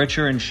looking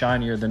richer and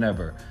shinier than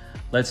ever.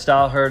 Let's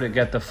style her to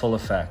get the full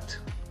effect.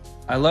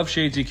 I love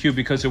Shades EQ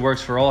because it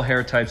works for all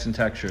hair types and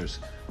textures,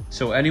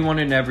 so anyone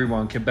and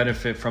everyone can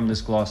benefit from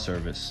this gloss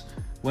service.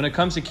 When it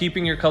comes to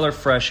keeping your color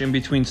fresh in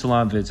between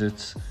salon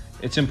visits,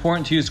 it's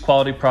important to use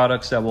quality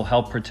products that will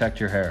help protect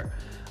your hair.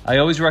 I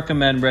always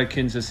recommend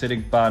Redken's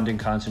Acidic Bonding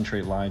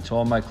Concentrate line to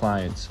all my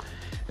clients.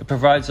 It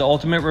provides the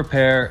ultimate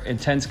repair,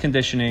 intense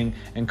conditioning,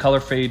 and color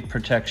fade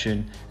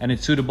protection, and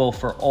it's suitable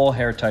for all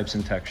hair types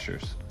and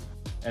textures.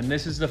 And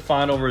this is the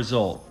final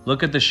result.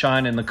 Look at the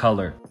shine and the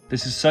color.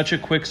 This is such a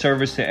quick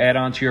service to add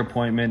on to your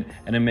appointment,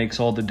 and it makes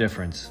all the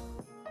difference.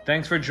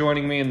 Thanks for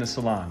joining me in the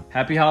salon.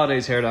 Happy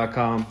holidays,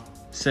 Hair.com.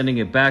 Sending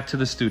it back to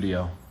the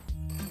studio.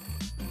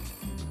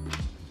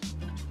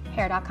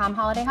 Hair.com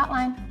holiday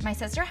hotline. My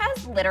sister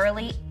has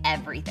literally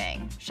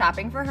everything.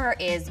 Shopping for her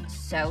is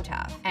so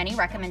tough. Any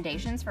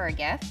recommendations for a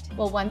gift?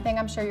 Well, one thing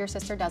I'm sure your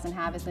sister doesn't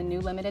have is the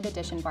new limited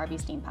edition Barbie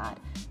Steampod.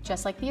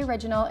 Just like the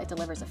original, it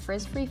delivers a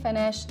frizz-free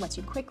finish, lets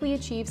you quickly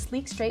achieve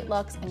sleek, straight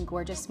looks and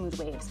gorgeous, smooth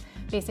waves.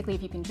 Basically,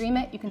 if you can dream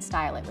it, you can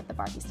style it with the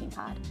Barbie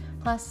Steampod.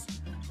 Plus,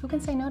 who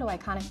can say no to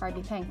iconic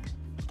Barbie pink?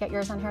 Get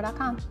yours on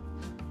Hair.com.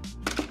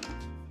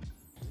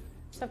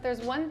 So if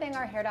there's one thing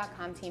our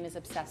Hair.com team is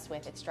obsessed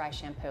with, it's dry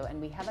shampoo, and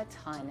we have a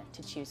ton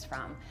to choose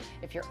from.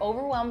 If you're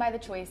overwhelmed by the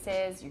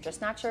choices, you're just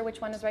not sure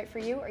which one is right for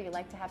you, or you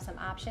like to have some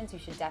options, you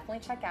should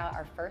definitely check out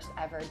our first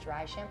ever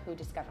dry shampoo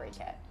discovery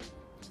kit.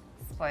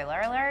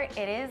 Spoiler alert,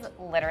 it is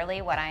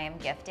literally what I am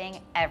gifting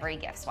every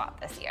gift swap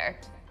this year.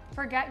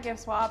 Forget gift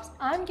swaps.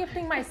 I'm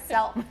gifting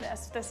myself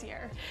this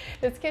year.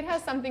 This kit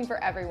has something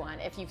for everyone.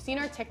 If you've seen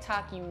our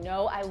TikTok, you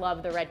know I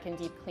love the Redken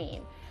Deep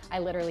Clean. I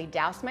literally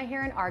doused my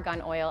hair in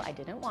argan oil. I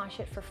didn't wash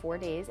it for 4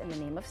 days in the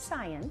name of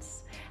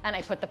science. And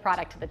I put the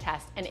product to the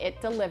test and it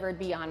delivered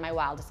beyond my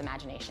wildest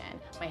imagination.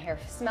 My hair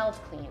smelled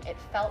clean, it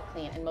felt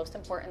clean, and most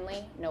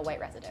importantly, no white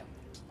residue.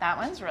 That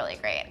one's really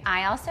great.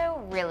 I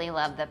also really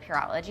love the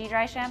Pureology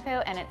dry shampoo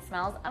and it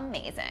smells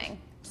amazing.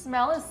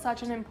 Smell is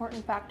such an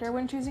important factor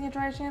when choosing a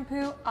dry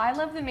shampoo. I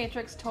love the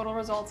Matrix Total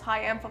Results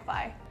High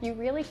Amplify. You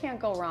really can't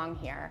go wrong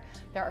here.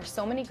 There are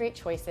so many great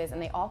choices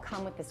and they all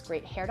come with this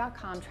great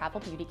Hair.com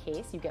travel beauty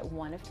case. You get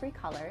one of 3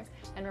 colors.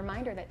 And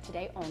reminder that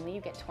today only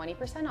you get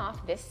 20%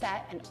 off this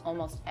set and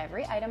almost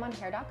every item on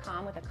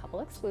Hair.com with a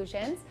couple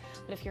exclusions.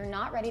 But if you're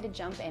not ready to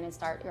jump in and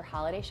start your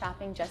holiday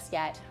shopping just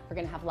yet, we're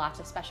gonna have lots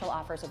of special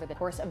offers over the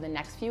course of the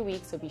next few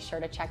weeks, so be sure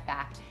to check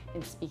back.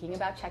 And speaking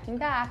about checking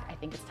back, I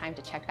think it's time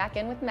to check back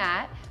in with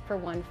Matt for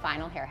one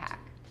final hair hack.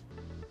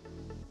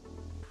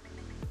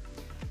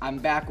 I'm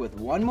back with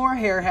one more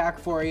hair hack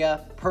for you,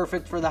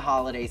 perfect for the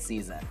holiday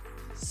season.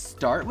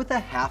 Start with a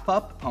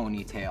half-up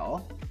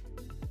ponytail,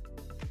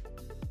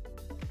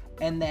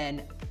 and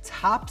then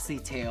topsy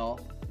tail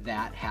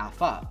that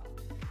half up.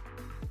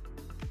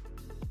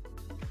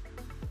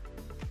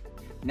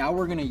 Now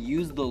we're gonna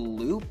use the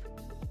loop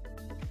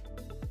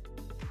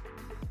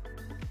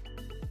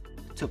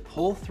to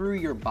pull through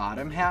your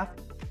bottom half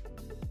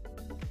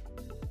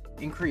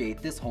and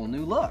create this whole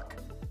new look.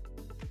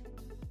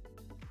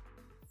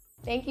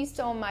 Thank you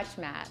so much,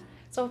 Matt.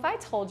 So if I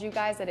told you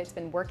guys that it's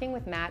been working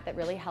with Matt that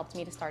really helped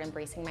me to start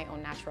embracing my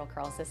own natural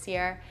curls this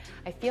year,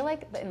 I feel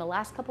like in the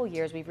last couple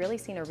years, we've really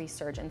seen a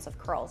resurgence of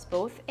curls,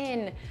 both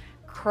in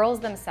curls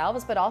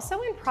themselves, but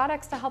also in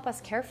products to help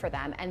us care for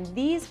them. And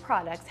these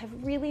products have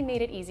really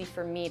made it easy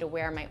for me to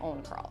wear my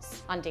own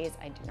curls on days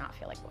I do not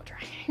feel like blow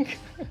drying.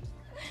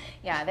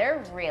 Yeah,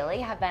 there really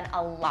have been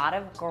a lot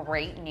of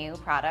great new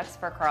products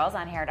for curls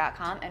on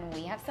Hair.com, and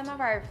we have some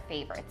of our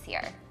favorites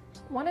here.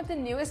 One of the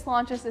newest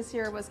launches this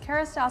year was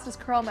Hairstyles'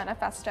 Curl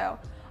Manifesto.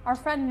 Our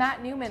friend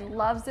Matt Newman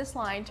loves this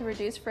line to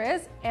reduce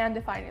frizz and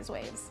define his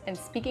waves. And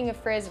speaking of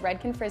frizz,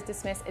 Redken Frizz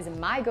Dismiss is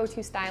my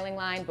go-to styling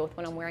line, both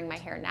when I'm wearing my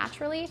hair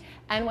naturally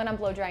and when I'm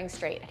blow drying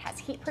straight. It has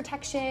heat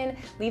protection,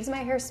 leaves my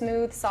hair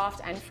smooth,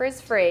 soft, and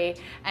frizz-free,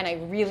 and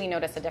I really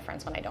notice a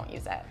difference when I don't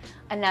use it.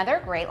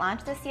 Another great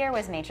launch this year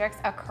was Matrix,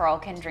 a Curl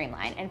Can Dream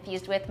line.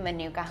 Infused with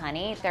Manuka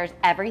honey, there's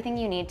everything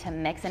you need to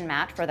mix and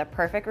match for the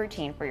perfect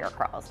routine for your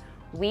curls.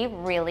 We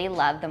really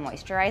love the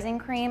moisturizing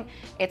cream.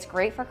 It's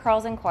great for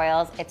curls and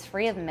coils. It's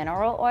free of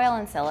mineral oil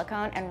and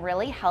silicone and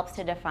really helps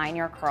to define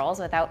your curls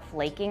without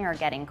flaking or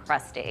getting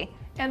crusty.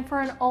 And for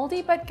an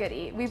oldie but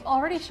goodie, we've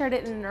already shared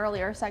it in an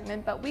earlier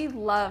segment, but we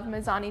love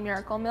Mizani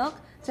Miracle Milk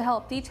to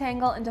help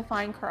detangle and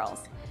define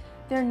curls.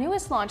 Their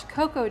newest launch,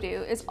 Cocoa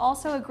Dew, is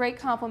also a great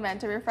complement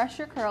to refresh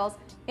your curls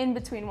in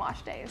between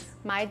wash days.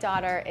 My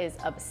daughter is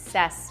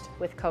obsessed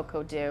with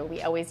Cocoa Dew.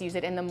 We always use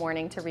it in the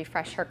morning to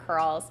refresh her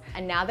curls.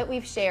 And now that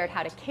we've shared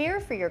how to care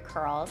for your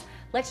curls,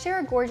 let's share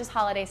a gorgeous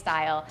holiday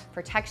style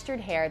for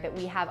textured hair that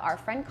we have our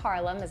friend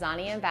Carla,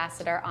 Mizani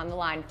Ambassador, on the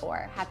line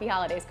for. Happy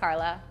holidays,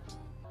 Carla.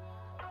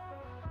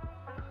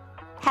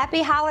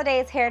 Happy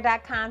holidays,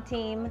 Hair.com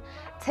team.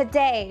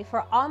 Today,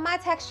 for all my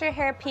texture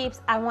hair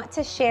peeps, I want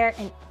to share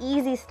an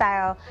easy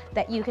style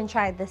that you can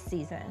try this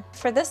season.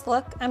 For this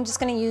look, I'm just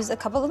gonna use a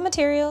couple of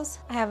materials.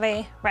 I have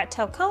a rat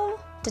tail comb,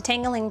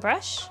 detangling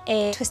brush,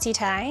 a twisty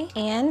tie,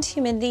 and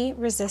humidity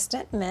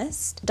resistant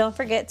mist. Don't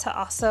forget to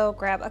also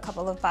grab a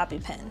couple of bobby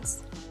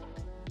pins.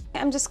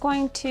 I'm just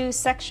going to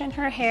section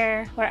her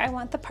hair where I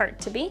want the part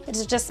to be.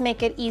 It'll just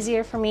make it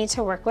easier for me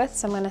to work with.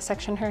 So I'm going to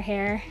section her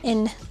hair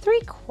in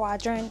 3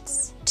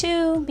 quadrants,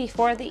 2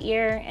 before the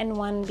ear and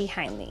 1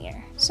 behind the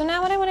ear. So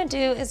now what I want to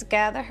do is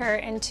gather her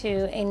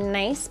into a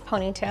nice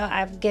ponytail.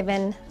 I've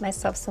given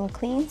myself some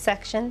clean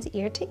sections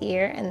ear to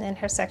ear and then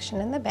her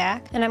section in the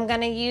back. And I'm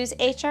going to use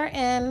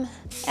HRM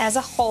as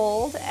a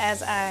hold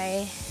as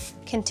I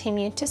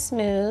continue to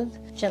smooth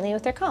gently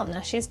with her comb.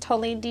 Now she's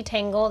totally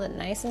detangled and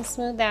nice and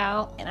smoothed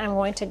out, and I'm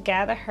going to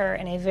gather her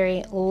in a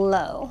very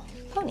low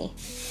pony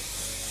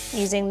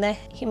using the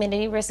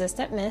humidity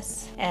resistant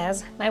mist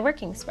as my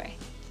working spray.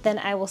 Then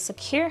I will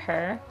secure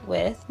her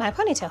with my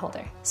ponytail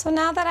holder. So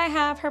now that I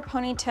have her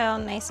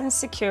ponytail nice and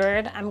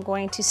secured, I'm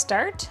going to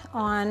start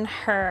on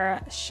her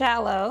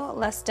shallow,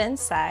 less dense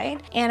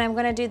side, and I'm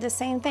gonna do the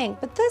same thing,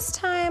 but this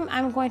time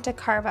I'm going to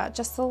carve out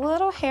just a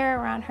little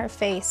hair around her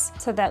face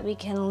so that we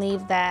can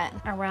leave that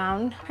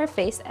around her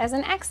face as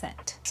an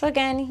accent. So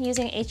again,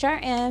 using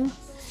HRM,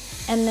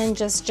 and then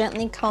just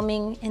gently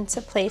combing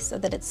into place so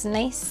that it's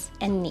nice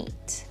and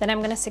neat. Then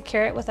I'm gonna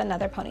secure it with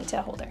another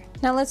ponytail holder.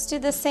 Now let's do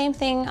the same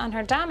thing on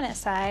her dominant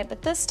side,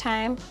 but this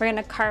time we're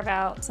gonna carve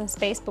out some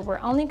space, but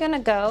we're only gonna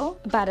go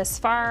about as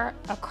far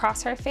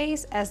across her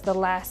face as the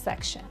last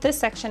section. This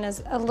section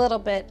is a little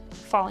bit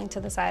falling to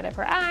the side of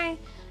her eye.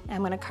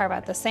 I'm gonna carve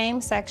out the same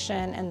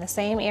section in the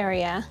same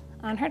area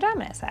on her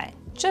dominant side,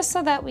 just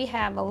so that we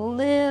have a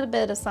little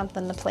bit of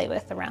something to play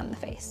with around the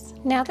face.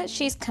 Now that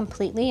she's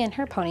completely in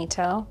her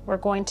ponytail, we're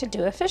going to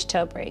do a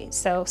fishtail braid.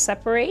 So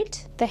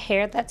separate the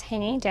hair that's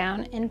hanging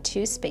down in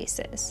 2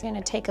 spaces. You're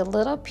gonna take a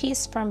little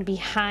piece from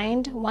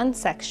behind one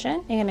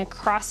section, you're gonna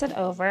cross it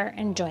over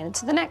and join it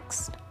to the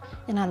next.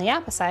 And on the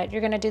opposite side,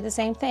 you're gonna do the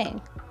same thing.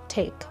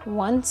 Take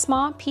one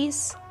small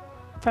piece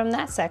from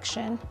that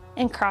section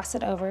and cross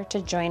it over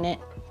to join it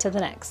to the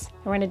next.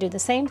 We're gonna do the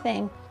same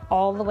thing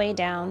all the way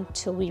down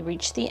till we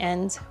reach the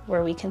ends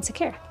where we can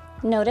secure.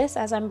 Notice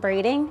as I'm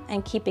braiding,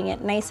 I'm keeping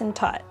it nice and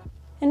taut.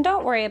 And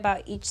don't worry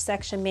about each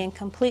section being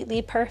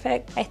completely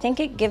perfect. I think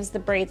it gives the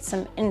braid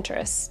some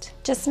interest.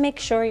 Just make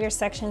sure your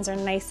sections are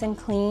nice and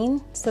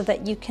clean so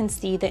that you can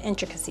see the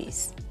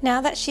intricacies.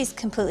 Now that she's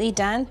completely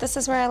done, this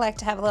is where I like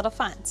to have a little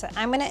fun. So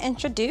I'm gonna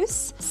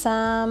introduce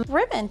some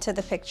ribbon to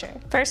the picture.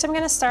 First, I'm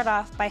gonna start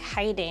off by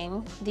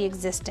hiding the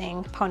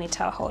existing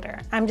ponytail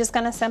holder. I'm just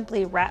gonna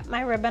simply wrap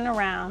my ribbon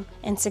around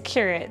and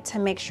secure it to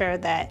make sure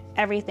that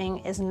everything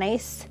is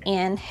nice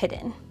and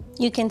hidden.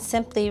 You can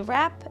simply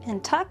wrap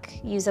and tuck,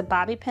 use a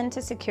bobby pin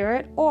to secure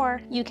it,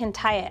 or you can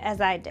tie it as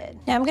I did.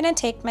 Now I'm gonna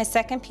take my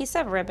second piece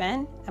of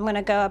ribbon, I'm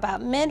gonna go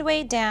about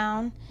midway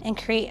down and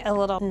create a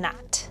little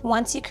knot.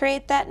 Once you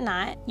create that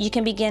knot, you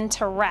can begin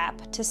to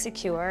wrap to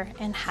secure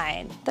and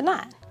hide the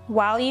knot.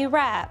 While you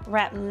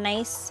wrap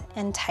nice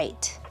and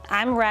tight.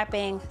 I'm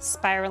wrapping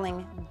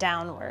spiraling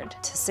downward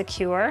to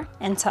secure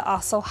and to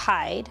also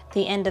hide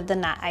the end of the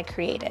knot I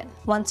created.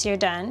 Once you're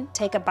done,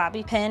 take a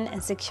bobby pin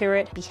and secure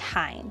it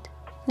behind.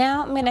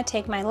 Now I'm gonna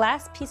take my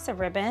last piece of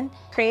ribbon,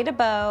 create a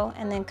bow,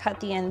 and then cut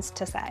the ends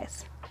to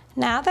size.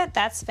 Now that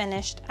that's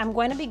finished, I'm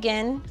going to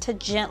begin to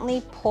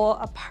gently pull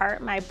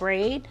apart my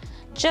braid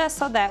just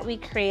so that we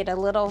create a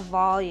little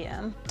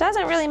volume.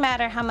 Doesn't really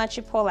matter how much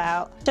you pull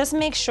out, just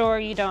make sure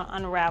you don't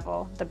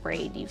unravel the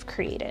braid you've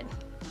created.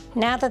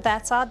 Now that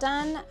that's all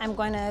done, I'm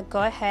going to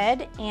go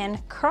ahead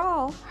and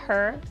curl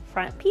her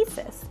front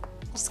pieces.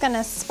 Just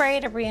gonna spray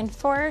to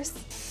reinforce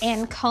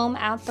and comb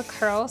out the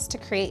curls to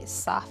create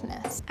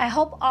softness. I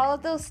hope all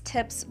of those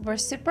tips were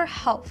super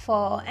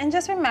helpful, and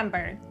just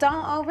remember,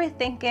 don't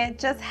overthink it,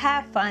 just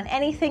have fun.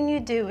 Anything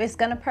you do is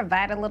gonna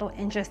provide a little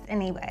interest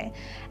anyway.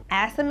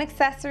 Add some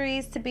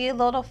accessories to be a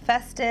little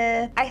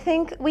festive. I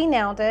think we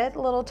nailed it,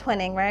 a little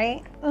twinning,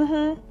 right?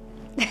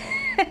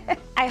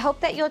 I hope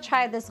that you'll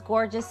try this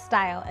gorgeous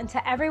style, and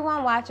to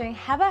everyone watching,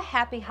 have a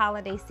happy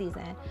holiday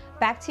season.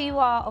 Back to you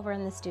all over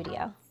in the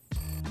studio.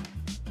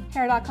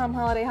 Hair.com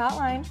Holiday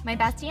Hotline. My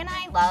bestie and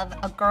I love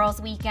a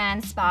girls'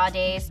 weekend, spa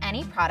days.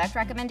 Any product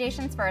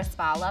recommendations for a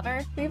spa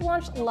lover? We've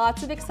launched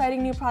lots of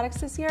exciting new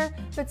products this year,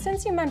 but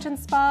since you mentioned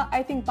spa,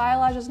 I think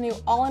Biolage's new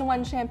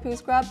all-in-one shampoo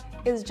scrub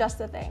is just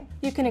the thing.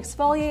 You can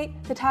exfoliate,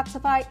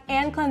 detoxify,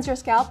 and cleanse your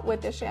scalp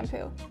with this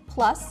shampoo.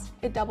 Plus,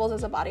 it doubles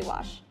as a body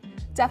wash.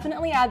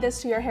 Definitely add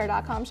this to your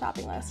Hair.com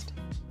shopping list.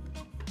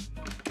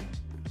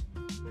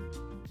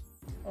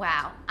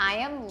 Wow, I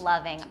am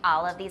loving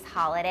all of these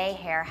holiday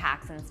hair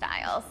hacks and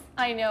styles.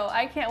 I know,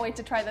 I can't wait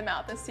to try them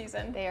out this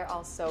season. They are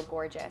all so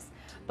gorgeous.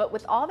 But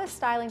with all this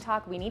styling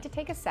talk, we need to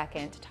take a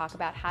second to talk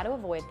about how to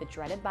avoid the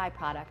dreaded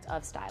byproduct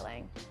of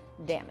styling,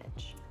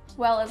 damage.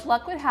 Well, as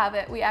luck would have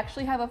it, we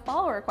actually have a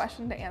follower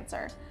question to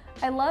answer.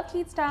 I love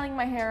heat styling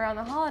my hair around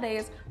the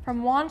holidays,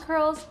 from wand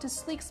curls to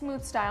sleek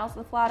smooth styles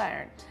with flat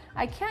iron.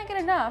 I can't get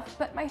enough,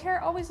 but my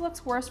hair always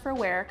looks worse for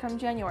wear come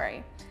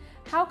January.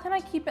 How can I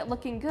keep it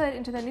looking good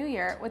into the new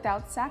year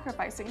without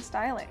sacrificing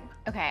styling?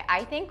 Okay,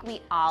 I think we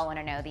all want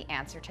to know the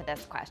answer to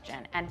this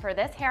question. And for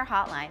this hair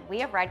hotline, we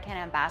have Redken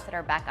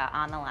ambassador Becca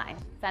on the line.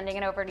 Sending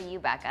it over to you,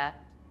 Becca.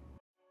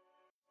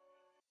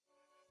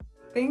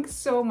 Thanks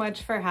so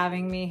much for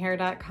having me,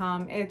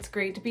 Hair.com. It's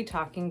great to be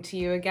talking to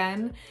you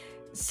again.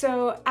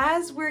 So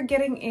as we're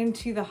getting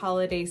into the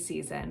holiday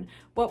season,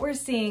 what we're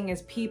seeing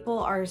is people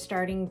are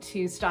starting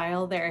to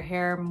style their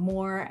hair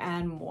more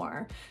and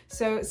more.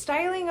 So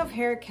styling of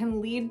hair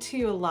can lead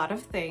to a lot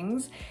of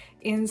things.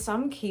 In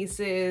some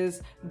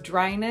cases,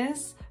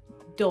 dryness,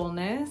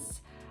 dullness,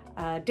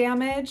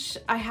 damage.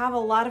 I have a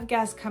lot of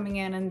guests coming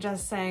in and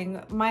just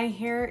saying, my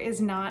hair is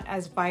not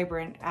as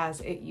vibrant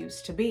as it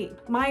used to be.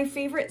 My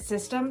favorite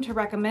system to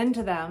recommend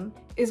to them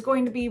is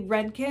going to be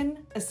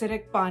Redken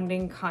Acidic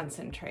Bonding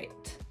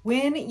Concentrate.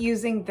 When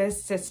using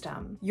this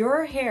system,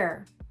 your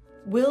hair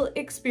will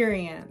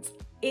experience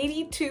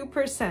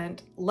 82%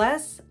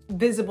 less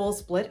visible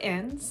split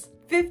ends,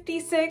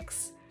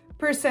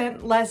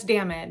 56% less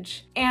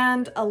damage,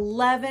 and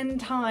 11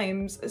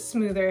 times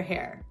smoother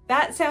hair.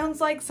 That sounds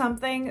like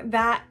something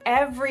that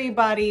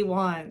everybody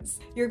wants.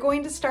 You're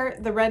going to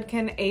start the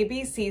Redken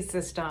ABC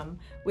system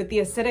with the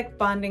Acidic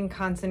Bonding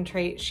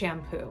Concentrate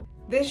shampoo.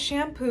 This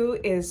shampoo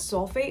is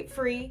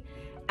sulfate-free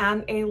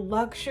and a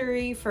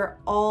luxury for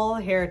all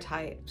hair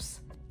types.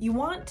 You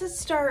want to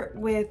start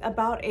with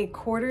about a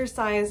quarter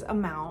size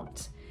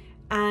amount,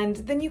 and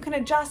then you can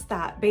adjust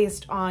that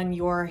based on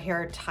your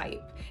hair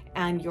type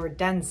and your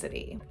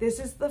density. This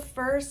is the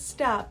first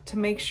step to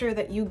make sure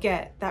that you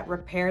get that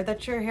repair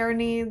that your hair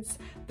needs,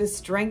 the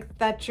strength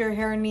that your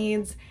hair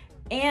needs,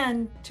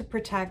 and to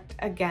protect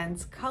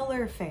against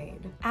color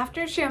fade.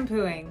 After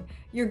shampooing,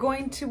 you're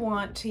going to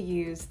want to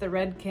use the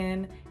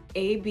Redken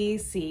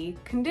ABC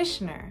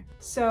conditioner.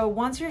 So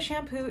once your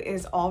shampoo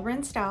is all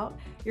rinsed out,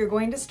 you're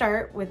going to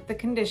start with the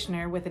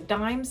conditioner with a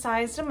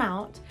dime-sized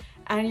amount,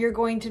 and you're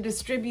going to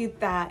distribute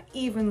that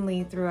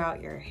evenly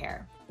throughout your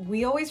hair.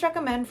 We always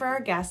recommend for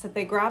our guests that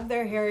they grab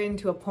their hair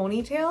into a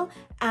ponytail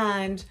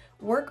and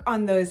work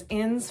on those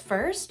ends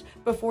first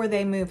before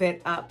they move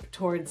it up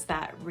towards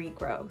that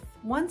regrowth.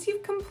 Once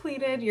you've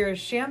completed your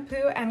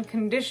shampoo and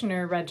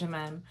conditioner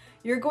regimen,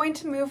 you're going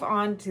to move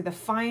on to the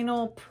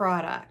final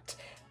product,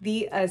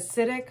 the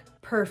Acidic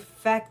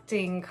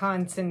Perfecting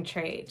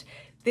Concentrate.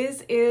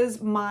 This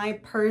is my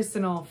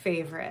personal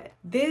favorite.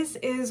 This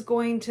is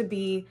going to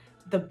be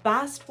the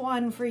best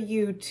one for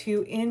you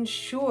to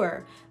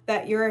ensure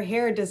that your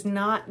hair does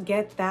not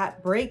get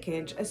that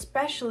breakage,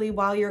 especially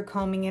while you're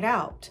combing it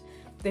out.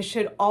 This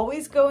should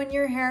always go in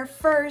your hair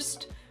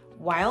first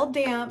while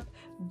damp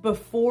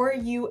before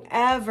you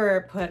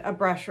ever put a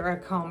brush or a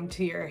comb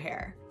to your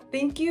hair.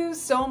 Thank you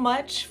so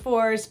much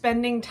for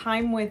spending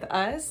time with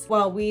us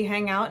while we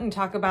hang out and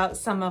talk about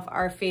some of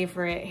our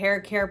favorite hair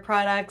care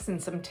products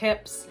and some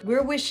tips.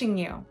 We're wishing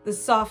you the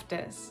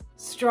softest,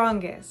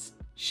 strongest,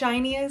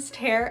 shiniest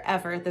hair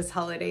ever this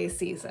holiday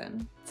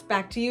season. It's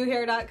back to you,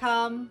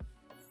 Hair.com.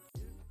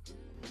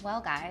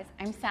 Well guys,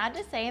 I'm sad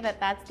to say that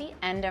that's the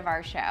end of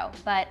our show,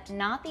 but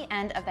not the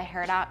end of the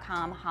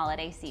Hair.com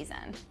holiday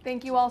season.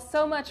 Thank you all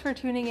so much for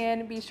tuning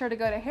in. Be sure to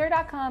go to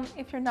Hair.com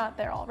if you're not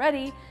there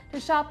already to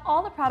shop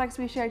all the products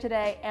we shared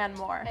today and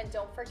more. And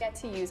don't forget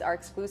to use our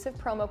exclusive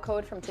promo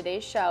code from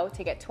today's show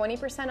to get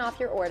 20% off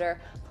your order,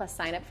 plus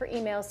sign up for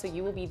emails so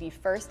you will be the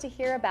first to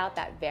hear about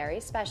that very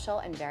special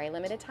and very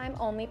limited time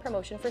only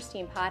promotion for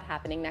Steampod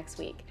happening next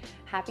week.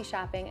 Happy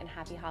shopping and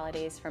happy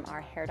holidays from our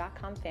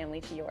Hair.com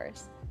family to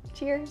yours.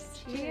 Cheers.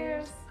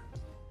 Cheers.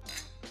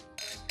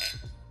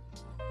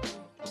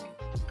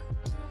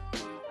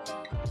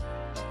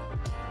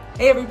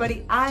 Hey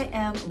everybody, I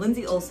am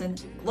Lindsay Olson,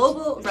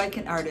 global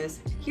Redken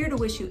artist, here to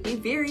wish you a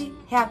very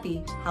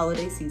happy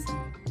holiday season.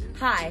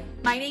 Hi,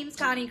 my name's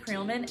Connie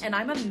Creelman and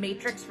I'm a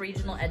Matrix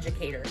Regional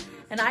Educator,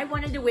 and I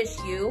wanted to wish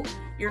you,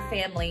 your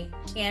family,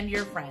 and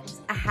your friends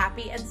a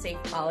happy and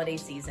safe holiday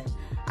season.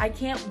 I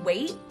can't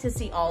wait to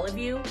see all of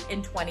you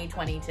in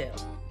 2022.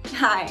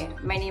 Hi,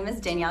 my name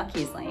is Danielle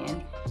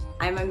Kiesling.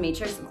 I'm a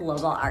Matrix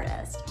Global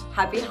Artist.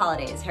 Happy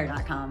holidays,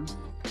 Hair.com.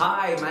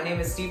 Hi, my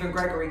name is Stephen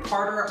Gregory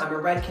Carter. I'm a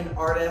Redken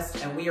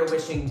artist, and we are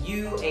wishing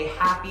you a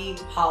happy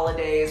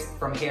holidays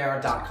from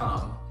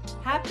Hair.com.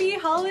 Happy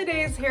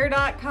holidays,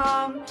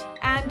 Hair.com,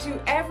 and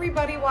to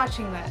everybody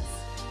watching this.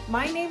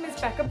 My name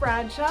is Becca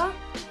Bradshaw,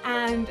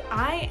 and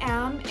I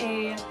am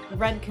a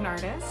Redken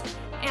artist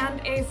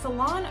and a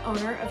salon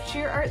owner of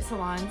Sheer Art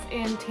Salons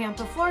in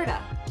Tampa,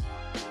 Florida.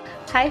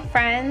 Hi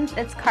friends,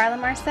 it's Carla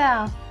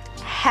Marcel.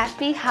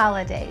 Happy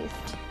holidays.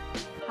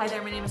 Hi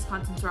there, my name is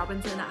Constance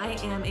Robinson. I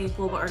am a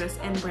global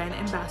artist and brand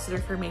ambassador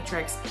for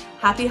Matrix.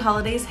 Happy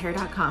holidays,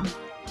 Hair.com.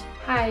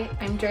 Hi,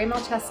 I'm Dre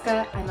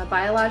Malcheska. I'm a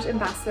Biolage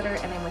ambassador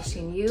and I'm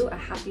wishing you a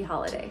happy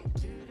holiday.